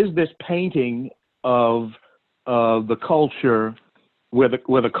think there is this painting of the culture where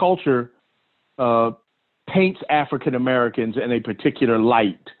the culture paints African Americans in a particular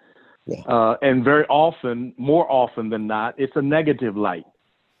light. Yeah. And very often, more often than not, it's a negative light.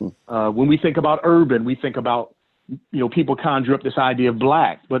 When we think about urban, we think about, people conjure up this idea of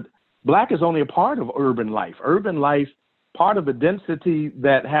Black, but Black is only a part of urban life. Urban life, part of the density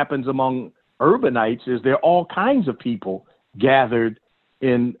that happens among urbanites is there are all kinds of people gathered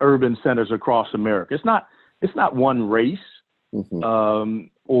in urban centers across America. It's not one race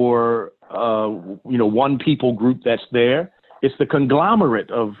or one people group that's there. It's the conglomerate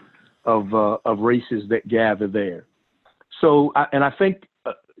of races that gather there. So, I think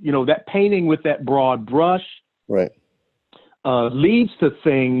that painting with that broad brush, right, leads to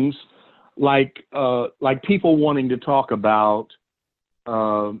things like people wanting to talk about,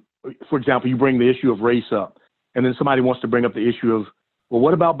 for example, you bring the issue of race up, and then somebody wants to bring up the issue of, well,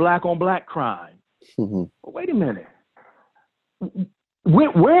 what about Black on Black crime? Well, wait a minute.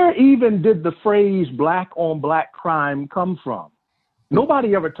 Where even did the phrase Black on Black crime come from?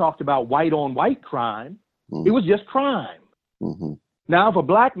 Nobody ever talked about white on white crime. It was just crime. Now, if a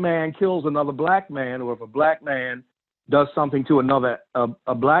Black man kills another Black man, or if a Black man does something to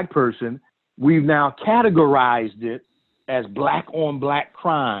a Black person, we've now categorized it as Black on Black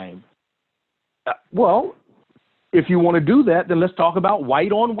crime. Well, if you want to do that, then let's talk about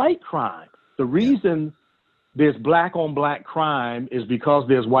white on white crime. The reason there's Black on Black crime is because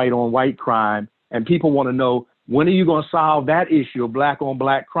there's white on white crime, and people want to know, When are you going to solve that issue of black on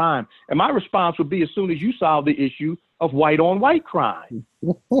black crime? And my response would be as soon as you solve the issue of white on white crime,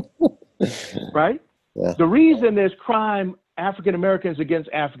 right? Yeah. The reason there's crime, African Americans against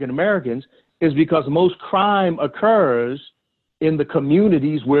African Americans, is because most crime occurs in the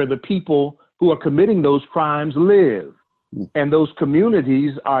communities where the people who are committing those crimes live. And those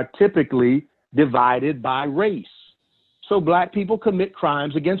communities are typically divided by race. So black people commit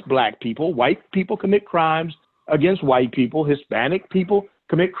crimes against black people. White people commit crimes against white people. Hispanic people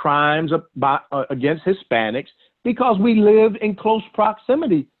commit crimes against Hispanics because we live in close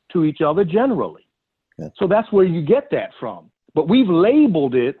proximity to each other generally. Yeah. So that's where you get that from. But we've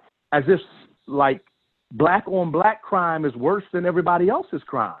labeled it as if like black on black crime is worse than everybody else's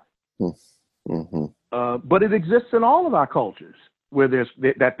crime. Mm-hmm. But it exists in all of our cultures where there's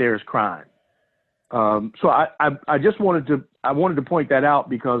crime. So I just wanted to point that out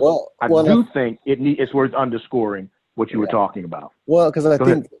because I do think it's worth underscoring what you were talking about. Well, because I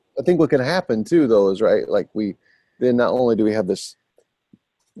think what can happen too, though, is right. Like then not only do we have this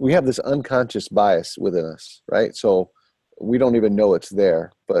unconscious bias within us, right? So we don't even know it's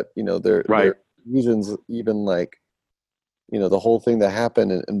there, but there are reasons, even like the whole thing that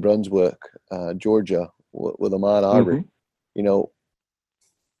happened in Brunswick, Georgia, with Ahmaud Arbery. Mm-hmm.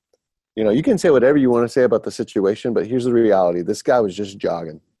 You can say whatever you want to say about the situation, but here's the reality: this guy was just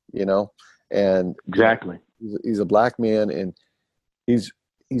jogging, and exactly. He's a black man, and he's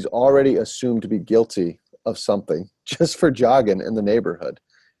already assumed to be guilty of something just for jogging in the neighborhood,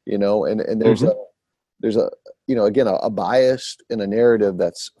 and there's again a bias in a narrative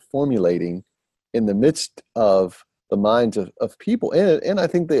that's formulating in the midst of the minds of people. And I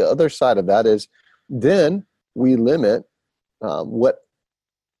think the other side of that is then we limit what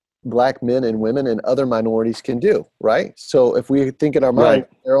black men and women and other minorities can do, right? So if we think in our mind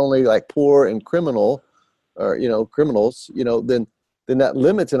they're only like poor and criminal or, criminals, then that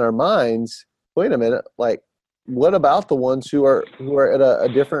limits in our minds, wait a minute, like what about the ones who are at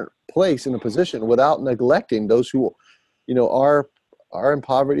a different place in a position without neglecting those who, are in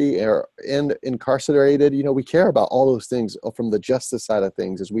poverty or incarcerated? We care about all those things from the justice side of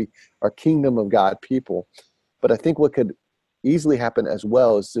things as we are kingdom of God people. But I think what could easily happen as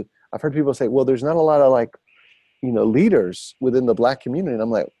well is I've heard people say, well, there's not a lot of leaders within the black community. And I'm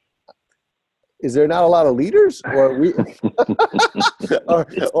like, is there not a lot of leaders, or are we,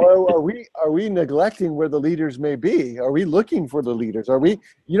 are we neglecting where the leaders may be? Are we looking for the leaders? Are we,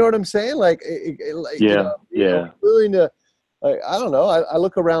 you know what I'm saying? Willing to, I don't know. I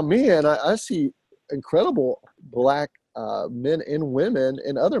look around me and I see incredible black men and women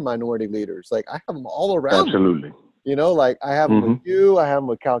and other minority leaders. Like I have them all around. Absolutely. I have them with you. I have them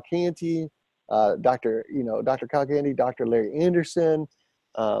with Cal Canty, Dr. Cal Canty, Dr. Larry Anderson.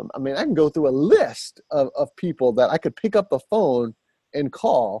 I can go through a list of people that I could pick up the phone and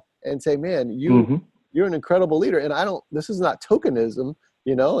call and say, man, you're an incredible leader. And this is not tokenism,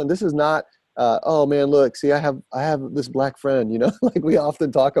 and this is not, oh man, look, see, I have this black friend, like we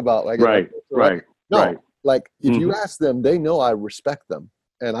often talk about. Right. No, like if you ask them, they know I respect them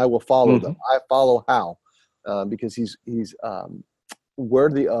and I will follow them. I follow Hal because he's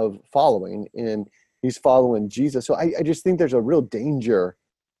worthy of following, and he's following Jesus. So I just think there's a real danger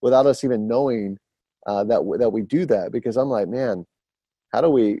without us even knowing that we do that, because I'm like, man, how do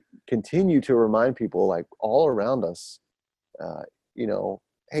we continue to remind people like all around us,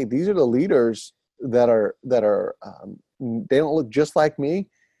 hey, these are the leaders that are they don't look just like me,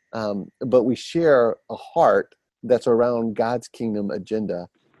 but we share a heart that's around God's kingdom agenda,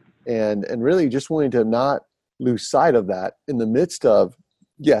 and really just wanting to not lose sight of that in the midst of,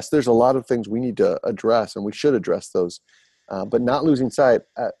 yes, there's a lot of things we need to address, and we should address those, but not losing sight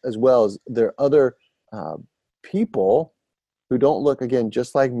as well as there are other people who don't look, again,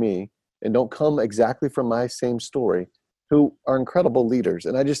 just like me and don't come exactly from my same story, who are incredible leaders.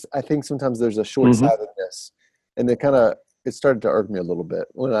 And I think sometimes there's a short-sightedness, and it started to irk me a little bit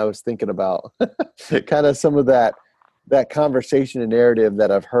when I was thinking about kind of some of that conversation and narrative that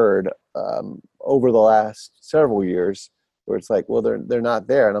I've heard over the last several years, where it's like, well, they're not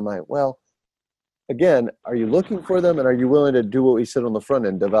there. And I'm like, well, again, are you looking for them, and are you willing to do what we said on the front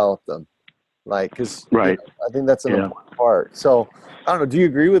end, develop them? Like, because I think that's an important part. So I don't know. Do you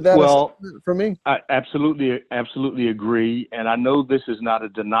agree with that? Well, for me, I absolutely agree. And I know this is not a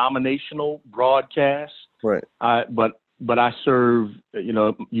denominational broadcast, right? But I serve.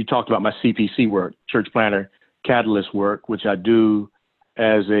 You talked about my CPC work, Church Planter Catalyst work, which I do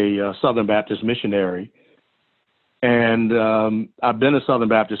as a Southern Baptist missionary. And I've been a Southern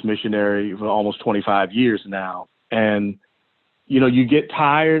Baptist missionary for almost 25 years now. And, you get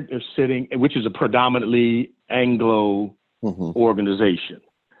tired of sitting, which is a predominantly Anglo organization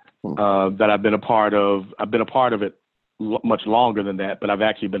that I've been a part of. I've been a part of it much longer than that, but I've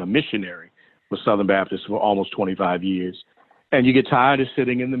actually been a missionary with Southern Baptists for almost 25 years. And you get tired of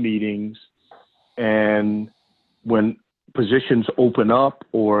sitting in the meetings, and when positions open up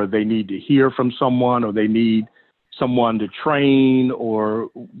or they need to hear from someone or they need someone to train or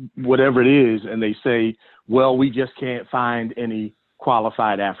whatever it is, and they say, well, we just can't find any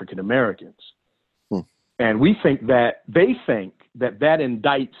qualified African Americans. And we think that they think that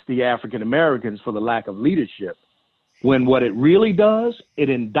indicts the African Americans for the lack of leadership, when what it really does, it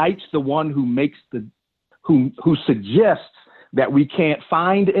indicts the one who makes who suggests that we can't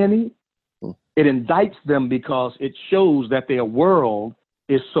find any. It indicts them because it shows that their world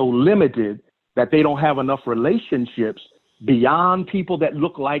is so limited that they don't have enough relationships beyond people that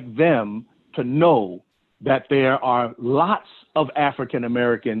look like them to know that there are lots of African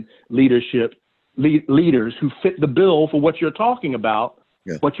American leaders who fit the bill for what you're talking about.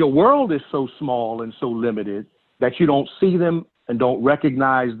 Yeah. But your world is so small and so limited that you don't see them and don't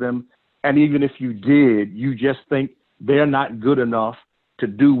recognize them. And even if you did, you just think they're not good enough to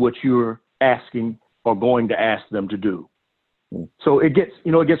do what you're asking or going to ask them to do. So it gets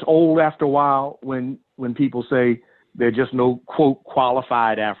old after a while when people say there are just no, quote,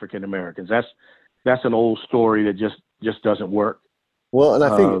 qualified African Americans. That's an old story that just doesn't work. Well, and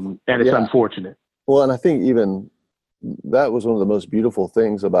I think, and it's unfortunate. Well, and I think even that was one of the most beautiful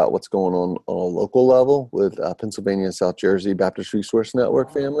things about what's going on a local level with Pennsylvania and South Jersey Baptist Resource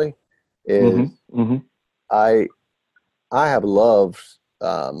Network family is I have loved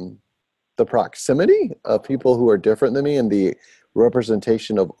the proximity of people who are different than me and the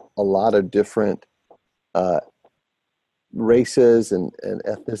representation of a lot of different races and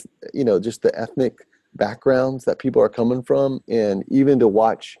ethnic, just the ethnic backgrounds that people are coming from, and even to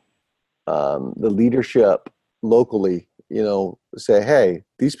watch the leadership locally, say, hey,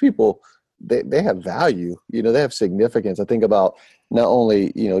 these people, they have value, they have significance. I think about not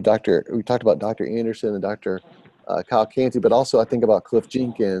only, we talked about Dr. Anderson and Dr. Kyle Canty, but also I think about Cliff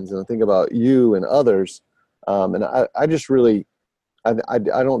Jenkins, and I think about you and others. And I just really, I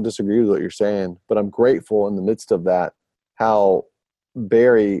don't disagree with what you're saying, but I'm grateful in the midst of that, how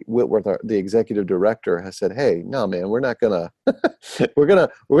Barry Whitworth, the executive director, has said, hey, no, man, we're not gonna, we're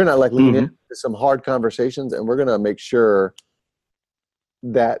gonna like lean into some hard conversations, and we're gonna make sure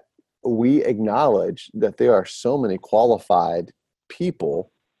that we acknowledge that there are so many qualified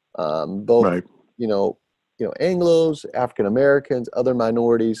people, both, right. Anglos, African Americans, other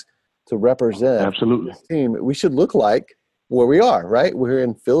minorities, to represent absolutely this team. We should look like where we are, right? We're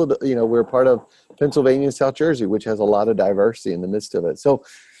in Philadelphia, we're part of Pennsylvania and South Jersey, which has a lot of diversity in the midst of it. So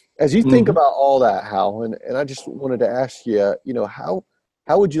as you think about all that, Hal, and I just wanted to ask you, how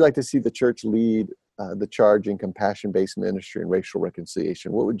would you like to see the church lead the charge in compassion-based ministry and racial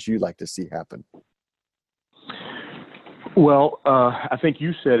reconciliation? What would you like to see happen? Well, I think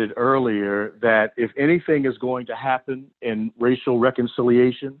you said it earlier that if anything is going to happen in racial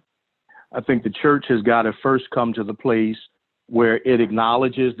reconciliation, I think the church has got to first come to the place where it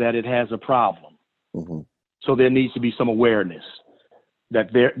acknowledges that it has a problem. So there needs to be some awareness that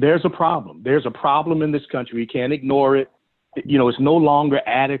there's a problem. There's a problem in this country. We can't ignore it. It's no longer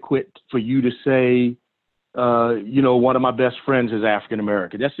adequate for you to say, one of my best friends is African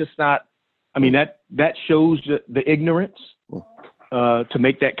American. That's just not. I mean, that shows the ignorance to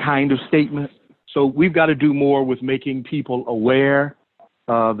make that kind of statement. So we've got to do more with making people aware.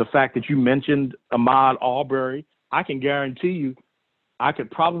 The fact that you mentioned Ahmaud Arbery, I can guarantee you, I could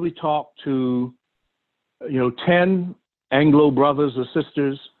probably talk to, 10 Anglo brothers or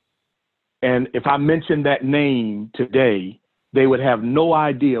sisters, and if I mentioned that name today, they would have no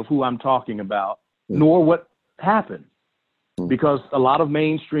idea of who I'm talking about, nor what happened. Because a lot of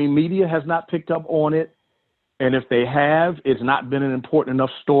mainstream media has not picked up on it. And if they have, it's not been an important enough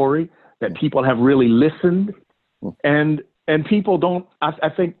story that people have really listened. And people don't, I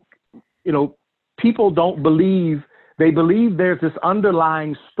think, people don't believe, they believe there's this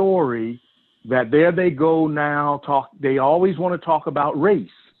underlying story that there they go now, they always want to talk about race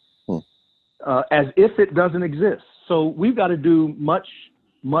as if it doesn't exist. So we've got to do much,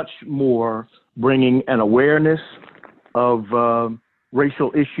 much more bringing an awareness of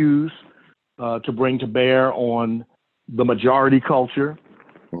racial issues to bring to bear on the majority culture.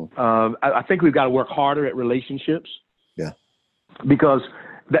 I think we've got to work harder at relationships. Yeah, because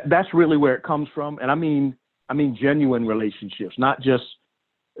that's really where it comes from. And I mean genuine relationships, not just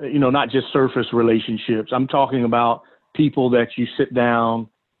surface relationships. I'm talking about people that you sit down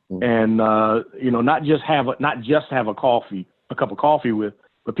and not just have a coffee, a cup of coffee with,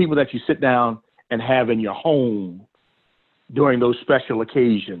 but people that you sit down and have in your home during those special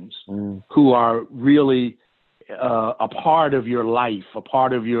occasions, who are really a part of your life, a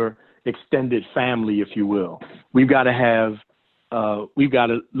part of your extended family, if you will. We've got to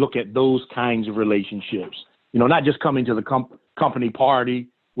look at those kinds of relationships. Not just coming to the company party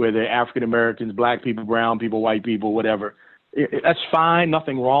where they're African Americans, black people, brown people, white people, whatever. That's fine,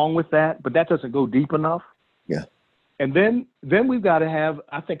 nothing wrong with that, but that doesn't go deep enough. Yeah. And then we've got to have,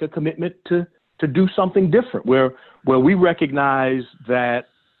 I think, a commitment to do something different, where we recognize that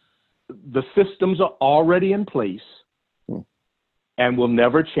the systems are already in place and will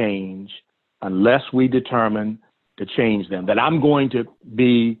never change unless we determine to change them. That I'm going to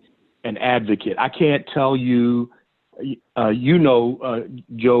be an advocate. I can't tell you,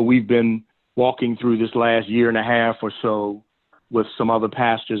 Joe, we've been walking through this last year and a half or so with some other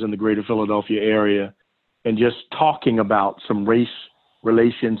pastors in the greater Philadelphia area and just talking about some race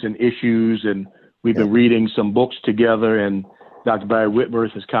relations and issues. And we've been reading some books together, and Dr. Barry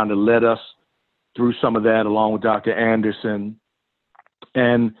Whitworth has kind of led us through some of that along with Dr. Anderson.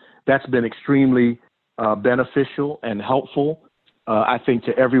 And that's been extremely beneficial and helpful, I think,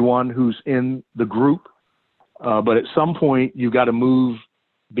 to everyone who's in the group. But at some point, you've got to move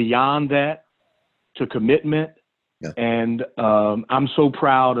beyond that to commitment. Yeah. And I'm so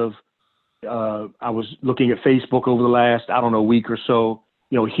proud of, I was looking at Facebook over the last, week or so,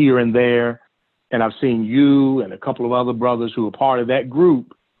 here and there. And I've seen you and a couple of other brothers who are part of that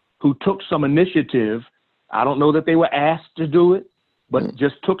group who took some initiative. I don't know that they were asked to do it, but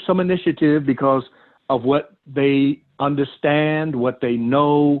just took some initiative because of what they understand, what they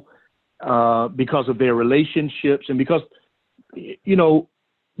know, because of their relationships, and because,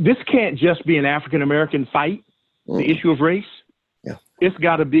 this can't just be an African-American fight, the issue of race. Yeah. It's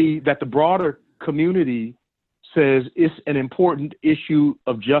got to be that the broader community says it's an important issue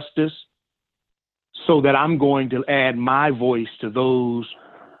of justice, so that I'm going to add my voice to those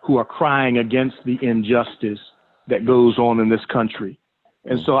who are crying against the injustice that goes on in this country.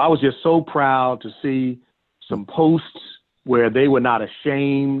 And so I was just so proud to see some posts where they were not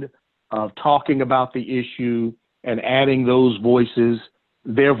ashamed of talking about the issue and adding those voices,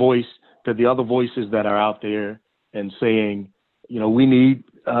 their voice, to the other voices that are out there, and saying, we need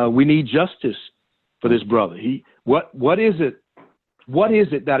justice for this brother. What is it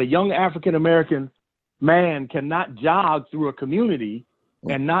that a young African-American man cannot jog through a community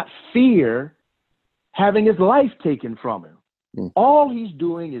and not fear having his life taken from him? All he's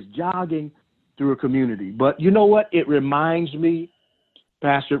doing is jogging through a community. But you know what? It reminds me,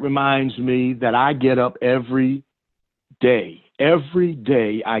 Pastor, that I get up every day. Every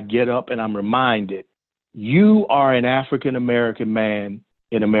day I get up and I'm reminded, you are an African-American man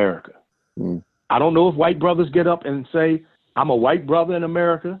in America. I don't know if white brothers get up and say, I'm a white brother in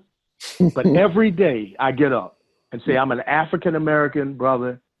America, but every day I get up and say, I'm an African-American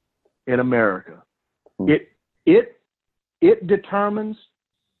brother in America. It determines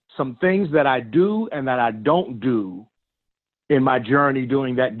some things that I do and that I don't do in my journey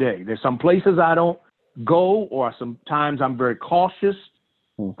during that day. There's some places I don't go, or sometimes I'm very cautious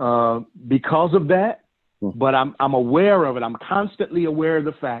because of that, but I'm aware of it. I'm constantly aware of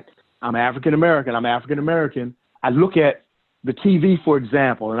the fact I'm African-American. I look at the TV, for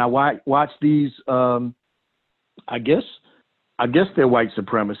example, and I watch these, I guess they're white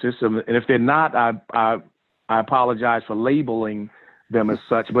supremacists. And if they're not, I apologize for labeling them as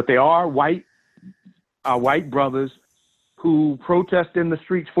such, but they are white brothers who protest in the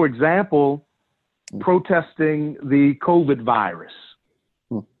streets, for example, protesting the COVID virus.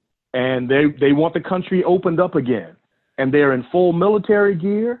 And they want the country opened up again. And they're in full military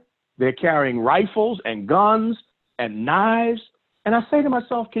gear. They're carrying rifles and guns and knives. And I say to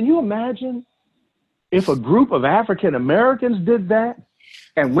myself, can you imagine if a group of African Americans did that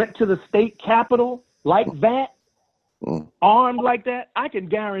and went to the state capitol like that, armed like that? I can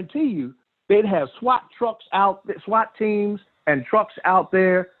guarantee you they'd have SWAT teams and trucks out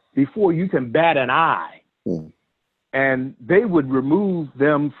there before you can bat an eye. And they would remove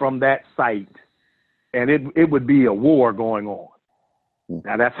them from that site, and it would be a war going on.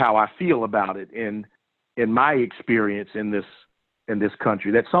 Now, that's how I feel about it in my experience in this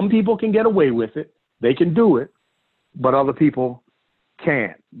country, that some people can get away with it. They can do it, but other people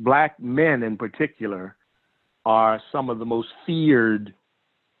can't. Black men in particular are some of the most feared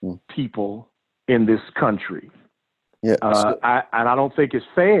people in this country. Yeah, I don't think it's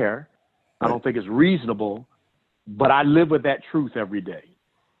fair. I don't think it's reasonable, but I live with that truth every day.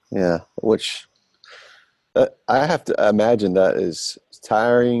 Yeah, which I have to imagine that is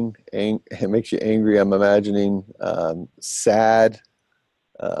tiring, it makes you angry. I'm imagining sad.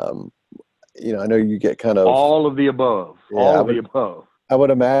 I know you get kind of all of the above. Yeah, all of the above. I would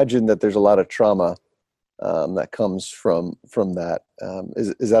imagine that there's a lot of trauma that comes from that.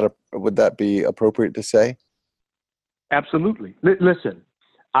 Would that be appropriate to say? Absolutely. Listen,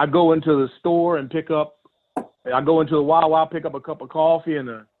 I go into the store and I go into the Wawa, pick up a cup of coffee and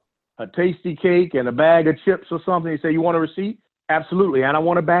a tasty cake and a bag of chips or something. You say, you want a receipt? Absolutely. And I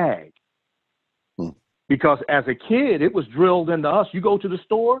want a bag. Because as a kid, it was drilled into us. You go to the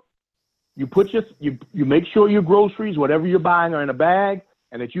store, you put you make sure your groceries, whatever you're buying, are in a bag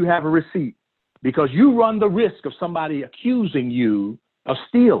and that you have a receipt, because you run the risk of somebody accusing you of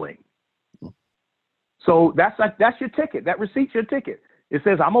stealing. So that's your ticket. That receipt's your ticket. It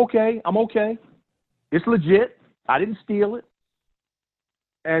says, I'm okay. It's legit. I didn't steal it.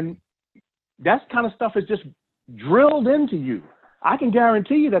 And that kind of stuff is just drilled into you. I can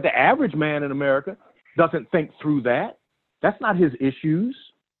guarantee you that the average man in America doesn't think through that. That's not his issues,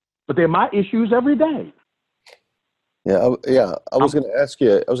 but they're my issues every day. Yeah. I was going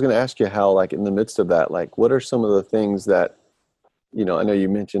to ask you how, like, in the midst of that, like, what are some of the things that, I know you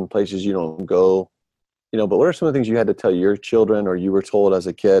mentioned places you don't go, but what are some of the things you had to tell your children or you were told as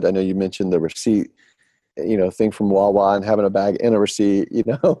a kid? I know you mentioned the receipt, thing from Wawa and having a bag and a receipt,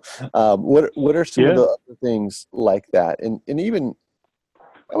 what are some of the other things like that? And even,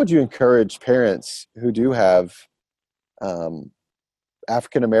 how would you encourage parents who do have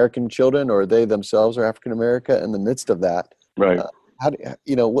African-American children, or they themselves are African-American, in the midst of that? Right.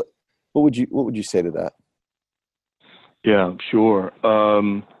 What would you say to that? Yeah, sure.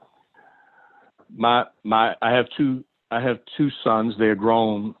 I have two sons. They're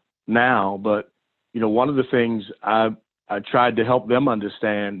grown now, but one of the things I tried to help them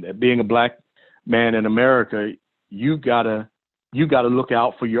understand, that being a black man in America, you gotta look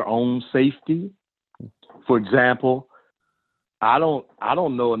out for your own safety. For example, I don't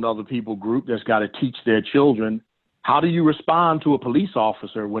know another people group that's got to teach their children, how do you respond to a police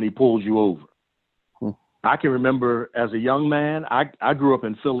officer when he pulls you over? I can remember as a young man, I grew up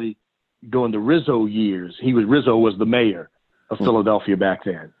in Philly during the Rizzo years. Rizzo was the mayor of Philadelphia back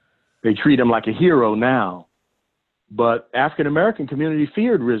then. They treat him like a hero now, but African-American community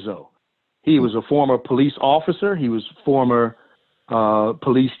feared Rizzo. He was a former police officer. He was former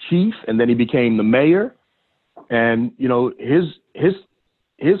police chief, and then he became the mayor. And, his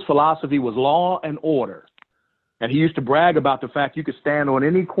philosophy was law and order. And he used to brag about the fact you could stand on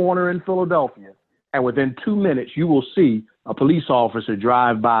any corner in Philadelphia, and within 2 minutes, you will see a police officer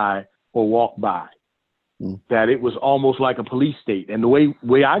drive by or walk by. That it was almost like a police state. And the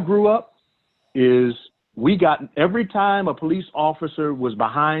way I grew up is every time a police officer was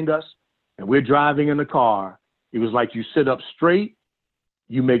behind us and we're driving in the car, it was like you sit up straight,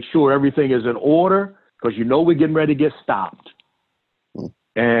 you make sure everything is in order, because we're getting ready to get stopped.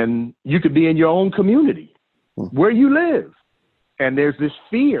 And you could be in your own community where you live, and there's this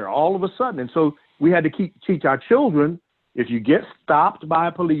fear all of a sudden. And so we had to teach our children, if you get stopped by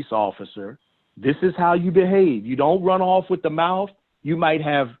a police officer, this is how you behave. You don't run off with the mouth. You might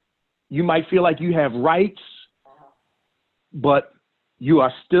feel like you have rights, but you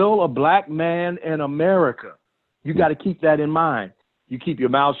are still a black man in America. You got to keep that in mind. You keep your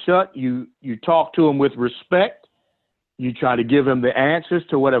mouth shut. You talk to him with respect. You try to give him the answers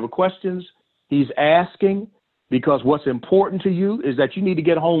to whatever questions he's asking, because what's important to you is that you need to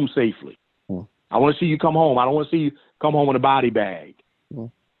get home safely. I want to see you come home. I don't want to see you come home in a body bag.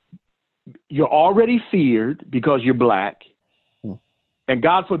 You're already feared because you're black. And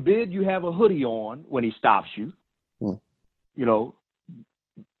God forbid you have a hoodie on when he stops you.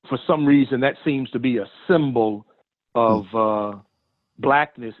 For some reason, that seems to be a symbol of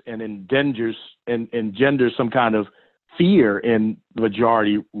blackness and engenders some kind of fear in the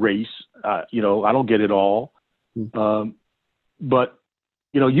majority race. I don't get it all. But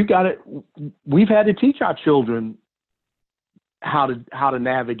we've had to teach our children how to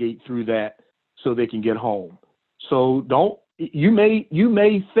navigate through that so they can get home. So you may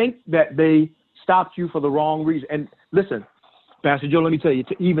think that they stopped you for the wrong reason. And listen, Pastor Joe, let me tell you,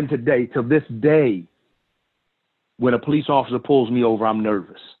 even today, to this day, when a police officer pulls me over, I'm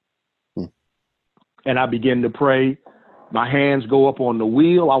nervous. And I begin to pray. My hands go up on the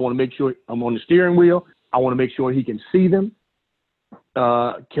wheel. I want to make sure I'm on the steering wheel. I want to make sure he can see them.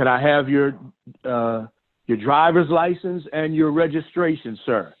 Can I have your driver's license and your registration,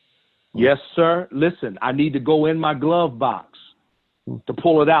 sir? Yes, sir. Listen, I need to go in my glove box to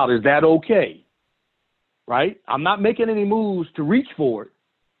pull it out. Is that okay? Right? I'm not making any moves to reach for it.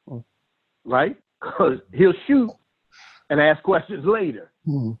 Right? Because he'll shoot and ask questions later.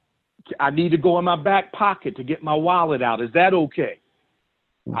 Mm-hmm. I need to go in my back pocket to get my wallet out. Is that okay?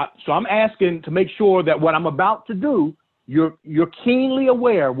 So I'm asking to make sure that what I'm about to do, you're keenly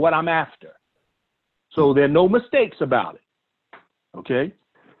aware of what I'm after. So there are no mistakes about it. Okay?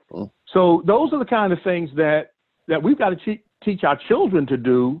 So those are the kind of things that we've got to teach our children to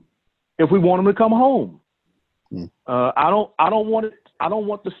do if we want them to come home. I don't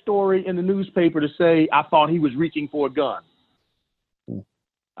want the story in the newspaper to say I thought he was reaching for a gun.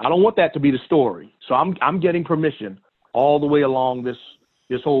 I don't want that to be the story. So I'm getting permission all the way along this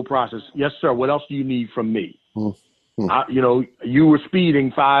whole process. Yes, sir. What else do you need from me? You were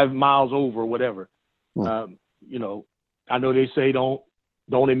speeding 5 miles over, whatever. I know they say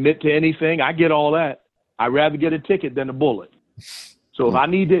don't admit to anything. I get all that. I'd rather get a ticket than a bullet. So if I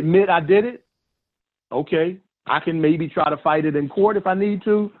need to admit I did it, okay, I can maybe try to fight it in court if I need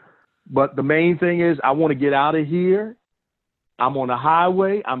to. But the main thing is I want to get out of here. I'm on the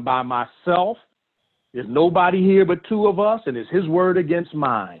highway. I'm by myself. There's nobody here but two of us, and it's his word against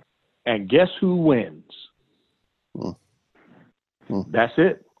mine. And guess who wins? That's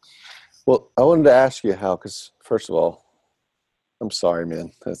it. Well, I wanted to ask you how, because first of all, I'm sorry,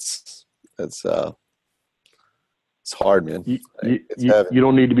 man. It's hard, man. You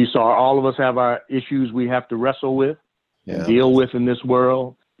don't need to be sorry. All of us have our issues we have to wrestle with and deal with in this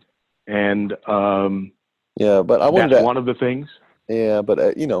world. And but I wanted that's one of the things. Yeah, but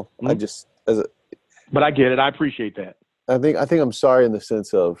I just but I get it. I appreciate that. I think I'm sorry in the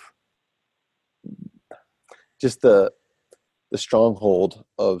sense of just the stronghold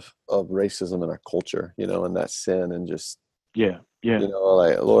of racism in our culture, and that sin, and just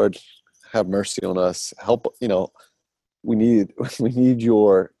like, Lord, have mercy on us. Help, we need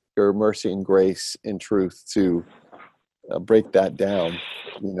your mercy and grace and truth to break that down,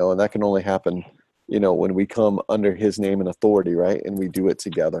 and that can only happen, when we come under his name and authority, right? And we do it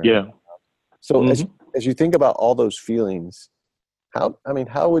together. Yeah. So as you think about all those feelings, how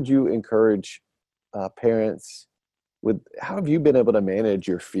would you encourage parents how have you been able to manage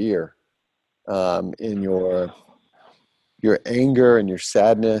your fear in your anger and your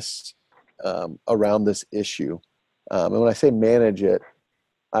sadness around this issue? And when I say manage it,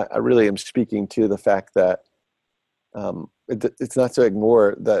 I really am speaking to the fact that it's not to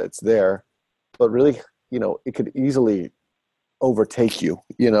ignore that it's there, but really, it could easily overtake you,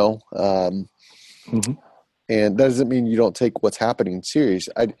 and that doesn't mean you don't take what's happening serious.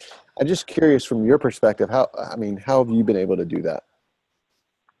 I'm just curious from your perspective, how have you been able to do that?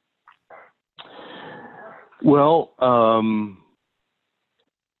 Well,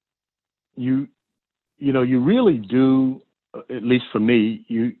 you really do, at least for me,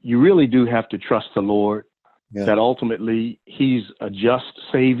 you really do have to trust the Lord, that ultimately he's a just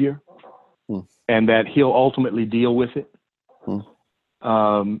Savior and that he'll ultimately deal with it.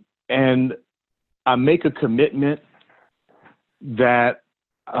 And I make a commitment that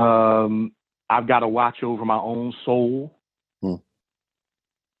I've got to watch over my own soul.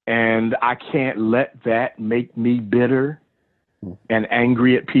 And I can't let that make me bitter and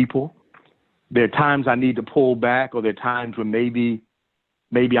angry at people. There are times I need to pull back, or there are times when maybe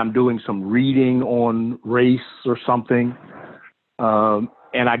I'm doing some reading on race or something,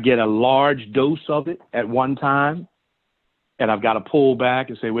 and I get a large dose of it at one time, and I've got to pull back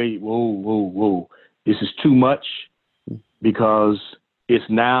and say, wait, whoa, this is too much, because it's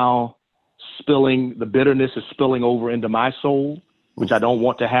now the bitterness is spilling over into my soul, which I don't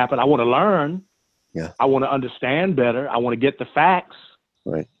want to happen. I want to learn. Yeah. I want to understand better. I want to get the facts.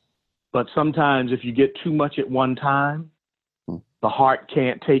 Right. But sometimes if you get too much at one time, the heart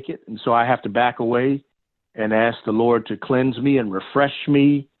can't take it. And so I have to back away and ask the Lord to cleanse me and refresh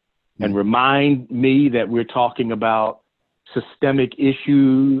me and remind me that we're talking about systemic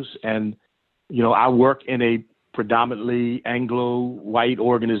issues. And, I work in a predominantly Anglo-white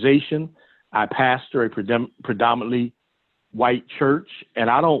organization. I pastor a predominantly white church, and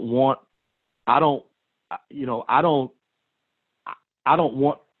I don't want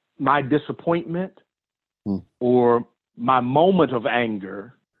my disappointment or my moment of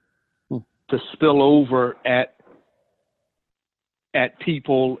anger to spill over at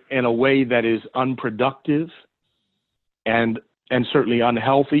people in a way that is unproductive and certainly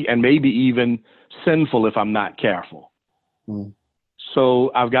unhealthy, and maybe even sinful if I'm not careful. So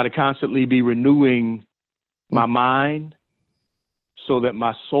I've got to constantly be renewing my mind so that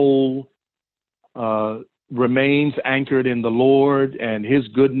my soul remains anchored in the Lord and his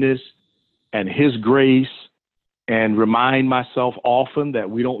goodness and his grace, and remind myself often that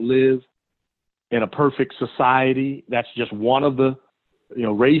we don't live in a perfect society. That's just one of the,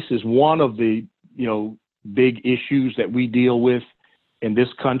 race is one of the, big issues that we deal with in this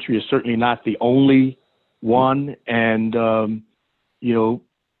country. Is certainly not the only one. And,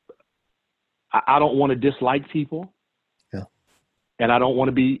 I don't want to dislike people. Yeah. And I don't want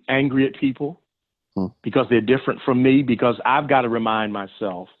to be angry at people because they're different from me, because I've got to remind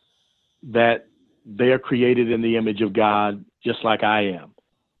myself that they're created in the image of God, just like I am.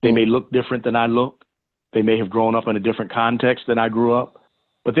 They may look different than I look. They may have grown up in a different context than I grew up,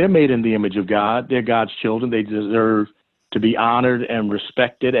 but they're made in the image of God. They're God's children. They deserve to be honored and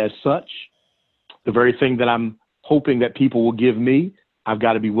respected as such. The very thing that I'm hoping that people will give me, I've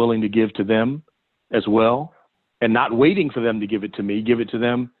got to be willing to give to them as well, and not waiting for them to give it to me. Give it to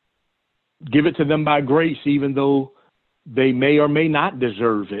them by grace, even though they may or may not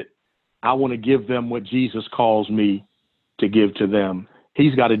deserve it. I want to give them what Jesus calls me to give to them.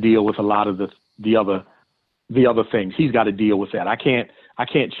 He's got to deal with a lot of the other things. He's got to deal with that. I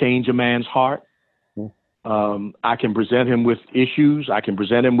can't change a man's heart. I can present him with issues. I can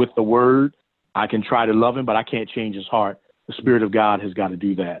present him with the word. I can try to love him, but I can't change his heart. The Spirit of God has got to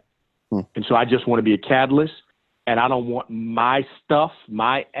do that. And so I just want to be a catalyst, and I don't want my stuff,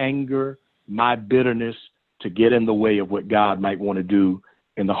 my anger, my bitterness to get in the way of what God might want to do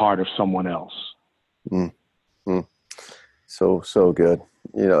in the heart of someone else. So good.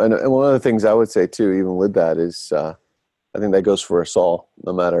 And one of the things I would say too, even with that, is I think that goes for us all,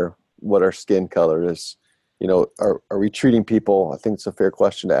 no matter what our skin color is. Are we treating people? I think it's a fair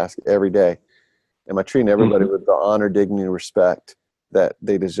question to ask every day. Am I treating everybody with the honor, dignity, and respect that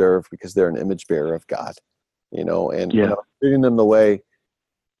they deserve because they're an image bearer of God? And I'm treating them the way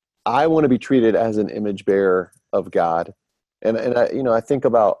I want to be treated as an image bearer of God. And I think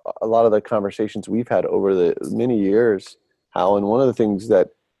about a lot of the conversations we've had over the many years, Hal, and one of the things that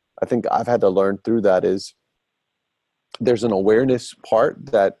I think I've had to learn through that is there's an awareness part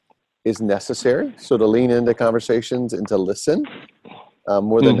that is necessary. So to lean into conversations and to listen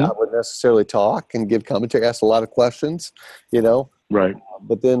more than I would necessarily talk and give commentary, ask a lot of questions, Right.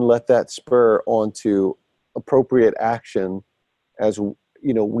 But then let that spur onto appropriate action as,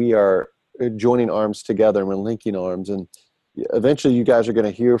 we are joining arms together and we're linking arms. And eventually you guys are going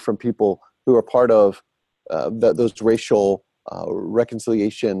to hear from people who are part of those racial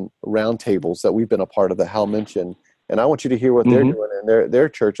reconciliation roundtables that we've been a part of that Hal mentioned. And I want you to hear what they're doing in their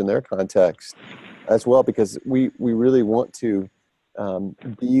church and their context as well, because we really want to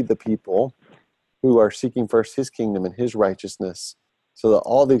be the people who are seeking first his kingdom and his righteousness, so that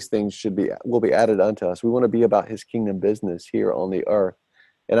all these things will be added unto us. We want to be about his kingdom business here on the earth.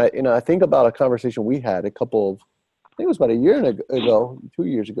 And I think about a conversation we had I think it was about a year ago, 2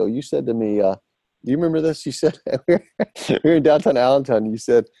 years ago. You said to me, do you remember this? You said, we were in downtown Allentown. You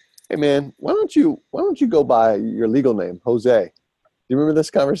said, hey man, why don't you go by your legal name, Jose? Do you remember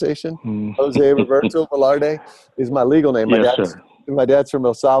this conversation? Jose Roberto Velarde is my legal name. My dad's from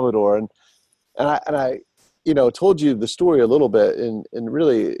El Salvador. And I told you the story a little bit, and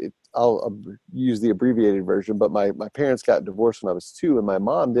really I'll use the abbreviated version, but my parents got divorced when I was 2, and my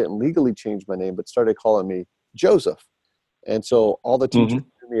mom didn't legally change my name, but started calling me Joseph. And so all the teachers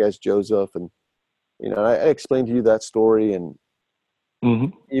knew me as Joseph. And, I explained to you that story, and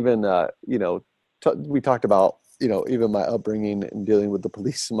even, we talked about, even my upbringing and dealing with the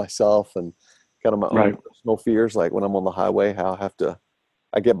police and myself, and kind of my own personal fears, like when I'm on the highway, how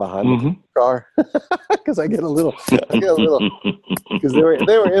I get behind the car because I get a little, because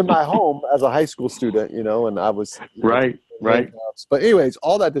they were in my home as a high school student, and I was right. But anyways,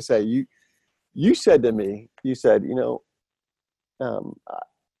 all that to say, you said to me, it's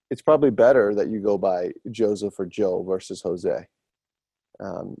probably better that you go by Joseph or Joe versus Jose.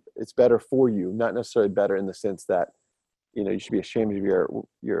 It's better for you, not necessarily better in the sense that, you should be ashamed of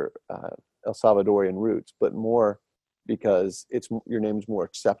your El Salvadorian roots, but more because your name's more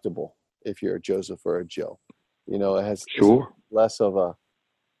acceptable if you're a Joseph or a Joe. It has less of a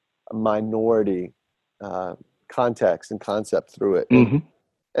minority context and concept through it.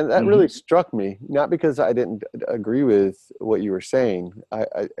 And that really struck me, not because I didn't agree with what you were saying.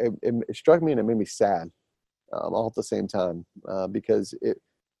 It struck me, and it made me sad all at the same time, because it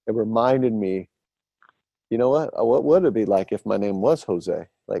reminded me, what would it be like if my name was Jose?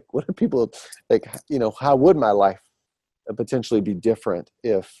 Like, what do people, how would my life potentially be different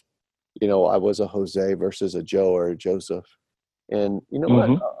if, I was a Jose versus a Joe or a Joseph? And what?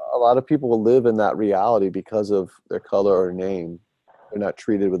 A lot of people will live in that reality because of their color or name. They're not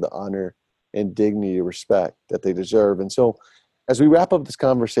treated with the honor and dignity and respect that they deserve. And so as we wrap up this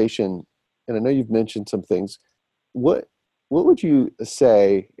conversation, and I know you've mentioned some things, what would you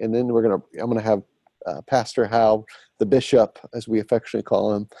say? And then I'm going to have Pastor Hal, the bishop, as we affectionately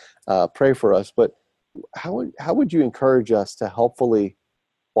call him, pray for us. But how would you encourage us to helpfully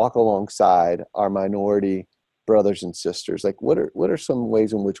walk alongside our minority brothers and sisters? Like, what are some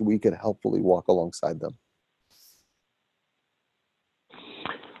ways in which we could helpfully walk alongside them?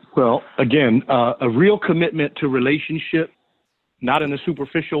 Well, again, a real commitment to relationship, not in a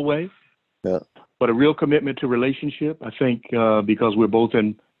superficial way, but a real commitment to relationship. I think because we're both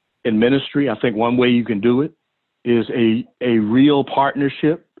in ministry, I think one way you can do it is a real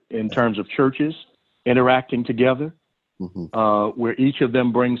partnership in terms of churches interacting together, where each of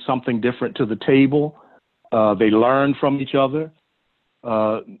them brings something different to the table. They learn from each other.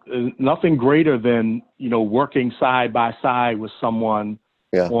 Nothing greater than, working side by side with someone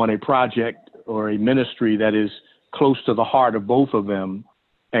on a project or a ministry that is close to the heart of both of them,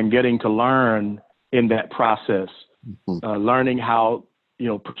 and getting to learn in that process, learning how,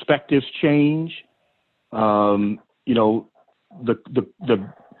 perspectives change, the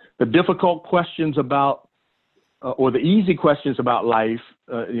difficult questions about, or the easy questions about life,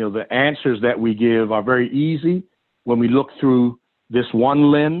 the answers that we give are very easy when we look through this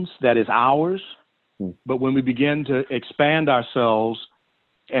one lens that is ours. But when we begin to expand ourselves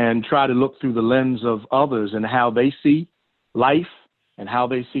and try to look through the lens of others and how they see life and how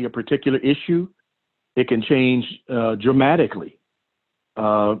they see a particular issue, it can change dramatically.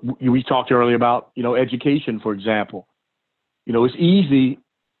 We talked earlier about, education, for example. It's easy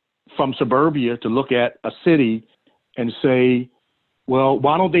from suburbia to look at a city and say, well,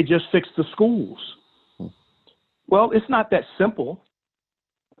 why don't they just fix the schools? Well, it's not that simple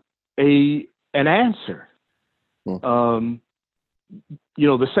an answer. The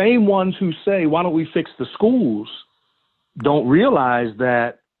same ones who say, why don't we fix the schools, don't realize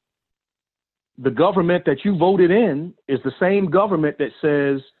that the government that you voted in is the same government that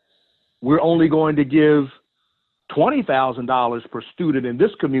says we're only going to give $20,000 per student in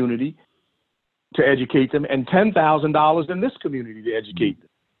this community to educate them and $10,000 in this community to educate them.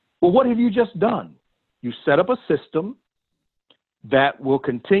 Well, what have you just done? You set up a system that will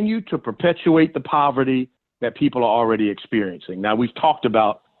continue to perpetuate the poverty that people are already experiencing. Now, we've talked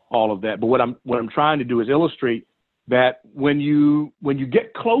about all of that, but what I'm trying to do is illustrate that when you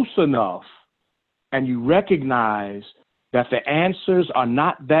get close enough and you recognize that the answers are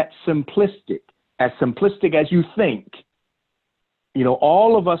not that simplistic as you think,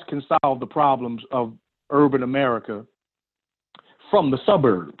 all of us can solve the problems of urban America from the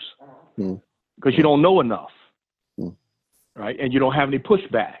suburbs because you don't know enough, right? And you don't have any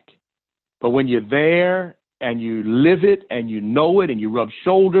pushback. But when you're there and you live it and you know it and you rub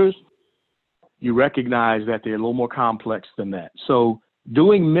shoulders, you recognize that they're a little more complex than that. So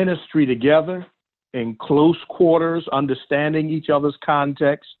doing ministry together in close quarters, understanding each other's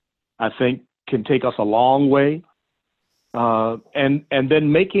context, I think can take us a long way. And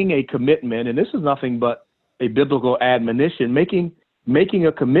then making a commitment, and this is nothing but a biblical admonition, making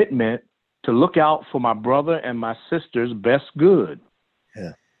a commitment to look out for my brother and my sister's best good.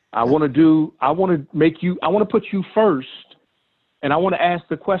 Yeah. I want to put you first, and I want to ask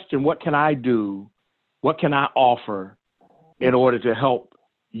the question, what can I do? What can I offer in order to help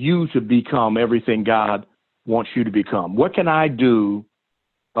you to become everything God wants you to become? What can I do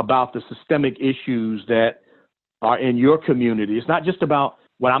about the systemic issues that are in your community? It's not just about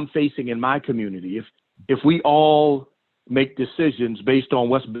what I'm facing in my community. If we all make decisions based on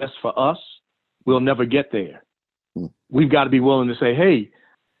what's best for us, we'll never get there. We've got to be willing to say, hey,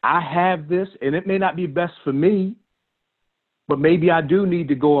 I have this, and it may not be best for me, but maybe I do need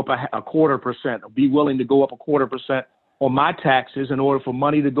to go up a 0.25%, or be willing to go up 0.25% on my taxes in order for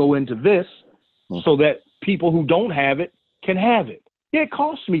money to go into this so that people who don't have it can have it. Yeah, it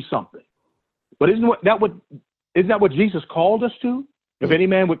costs me something. But isn't that what Jesus called us to? If any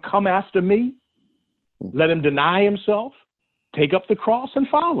man would come after me, let him deny himself, take up the cross and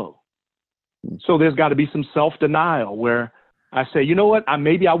follow. So there's got to be some self-denial where I say, you know what,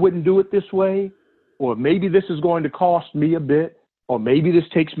 maybe I wouldn't do it this way, or maybe this is going to cost me a bit, or maybe this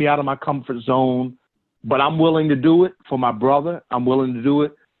takes me out of my comfort zone, but I'm willing to do it for my brother. I'm willing to do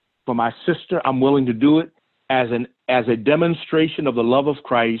it for my sister. I'm willing to do it as a demonstration of the love of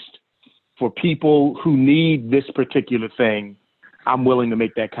Christ for people who need this particular thing. I'm willing to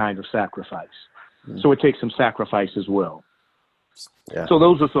make that kind of sacrifice. So it takes some sacrifice as well. Yeah. So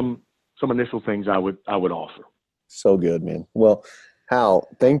those are some initial things I would offer. So good, man. Well, Hal,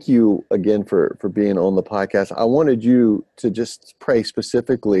 thank you again for being on the podcast. I wanted you to just pray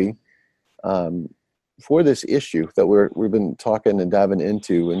specifically for this issue that we've been talking and diving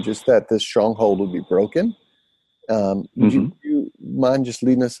into, and just that this stronghold would be broken. Would you mind just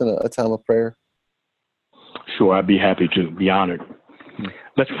leading us in a time of prayer? Sure, I'd be happy to, be honored.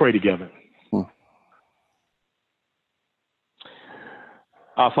 Let's pray together.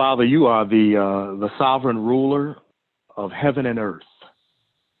 Our Father, you are the sovereign ruler of heaven and earth,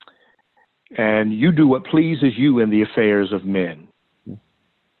 and you do what pleases you in the affairs of men.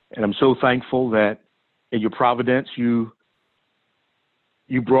 And I'm so thankful that in your providence, you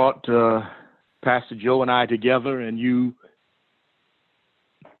brought Pastor Joe and I together, and you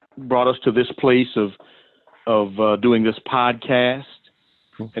brought us to this place of doing this podcast,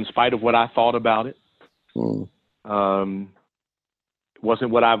 in spite of what I thought about it.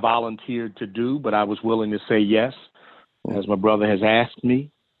 Wasn't what I volunteered to do, but I was willing to say yes, as my brother has asked me.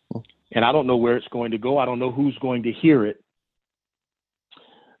 And I don't know where it's going to go. I don't know who's going to hear it.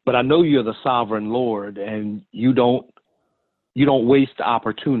 But I know you're the sovereign Lord, and you don't waste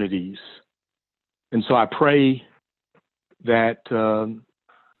opportunities. And so I pray that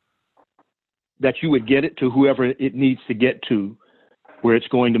you would get it to whoever it needs to get to, where it's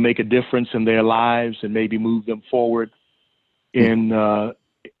going to make a difference in their lives and maybe move them forward in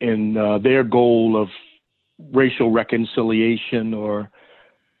their goal of racial reconciliation, or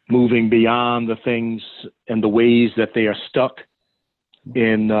moving beyond the things and the ways that they are stuck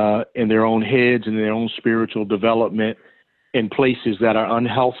in their own heads and their own spiritual development in places that are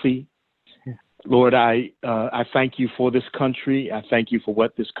unhealthy. Lord, I thank you for this country. I thank you for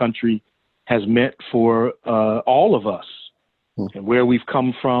what this country has meant for all of us and where we've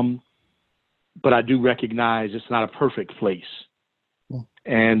come from. But I do recognize it's not a perfect place.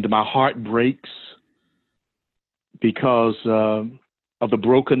 And my heart breaks because of the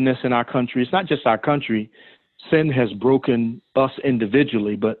brokenness in our country. It's not just our country. Sin has broken us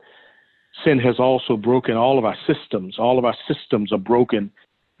individually, but sin has also broken all of our systems. All of our systems are broken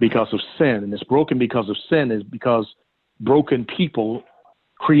because of sin. And it's broken because of sin is because broken people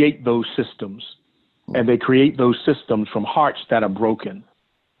create those systems. And they create those systems from hearts that are broken.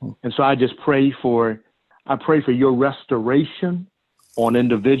 And so I just pray for your restoration on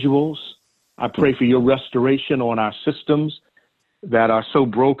individuals. I pray for your restoration on our systems that are so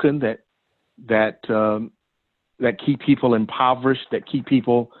broken that keep people impoverished, that keep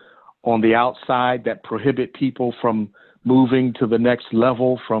people on the outside, that prohibit people from moving to the next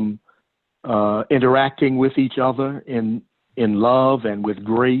level, from interacting with each other in love and with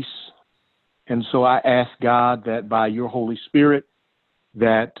grace. And so I ask God that by your Holy Spirit,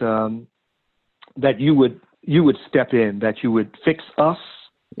 that you would step in, that you would fix us,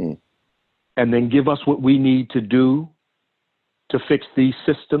 and then give us what we need to do to fix these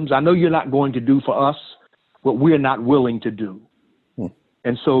systems. I know you're not going to do for us what we're not willing to do.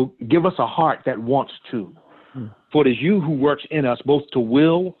 And so give us a heart that wants to. For it is you who works in us both to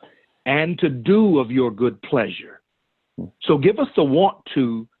will and to do of your good pleasure. So give us the want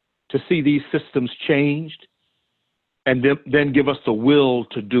to see these systems changed, and then give us the will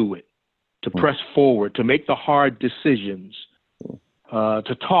to do it, to press forward, to make the hard decisions,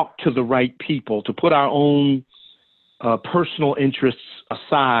 to talk to the right people, to put our own personal interests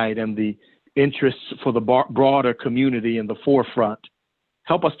aside and the interests for the broader community in the forefront.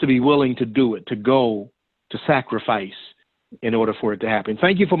 Help us to be willing to do it, to go, to sacrifice in order for it to happen.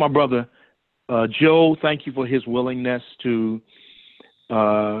 Thank you for my brother, Joe. Thank you for his willingness to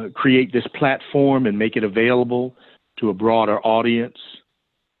create this platform and make it available to a broader audience.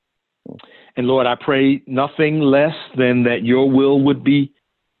 And Lord, I pray nothing less than that your will would be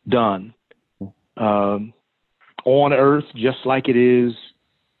done on earth just like it is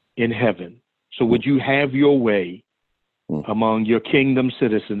in heaven. So would you have your way among your kingdom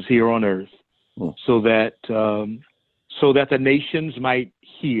citizens here on earth, so that the nations might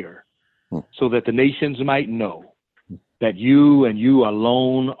hear, so that the nations might know that you and you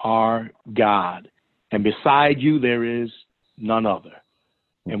alone are God, and beside you there is none other.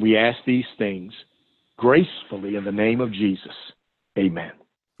 And we ask these things gracefully in the name of Jesus. Amen.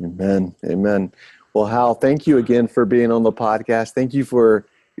 Amen. Amen. Well, Hal, thank you again for being on the podcast. Thank you for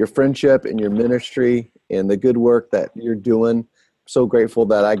your friendship and your ministry and the good work that you're doing. I'm so grateful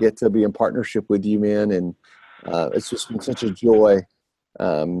that I get to be in partnership with you, man. And it's just been such a joy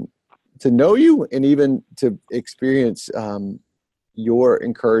to know you and even to experience your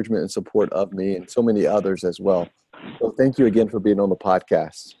encouragement and support of me and so many others as well. So thank you again for being on the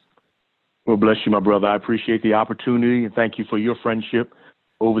podcast. Well, bless you, my brother. I appreciate the opportunity, and thank you for your friendship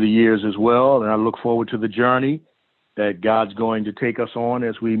over the years as well. And I look forward to the journey that God's going to take us on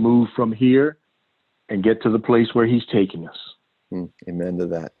as we move from here and get to the place where he's taking us. Amen to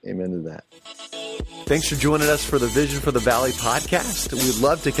that. Amen to that. Thanks for joining us for the Vision for the Valley podcast. We'd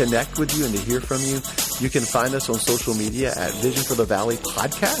love to connect with you and to hear from you. You can find us on social media at Vision for the Valley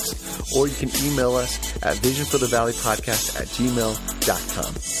Podcast, or you can email us at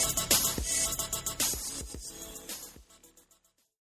visionforthevalleypodcast@gmail.com.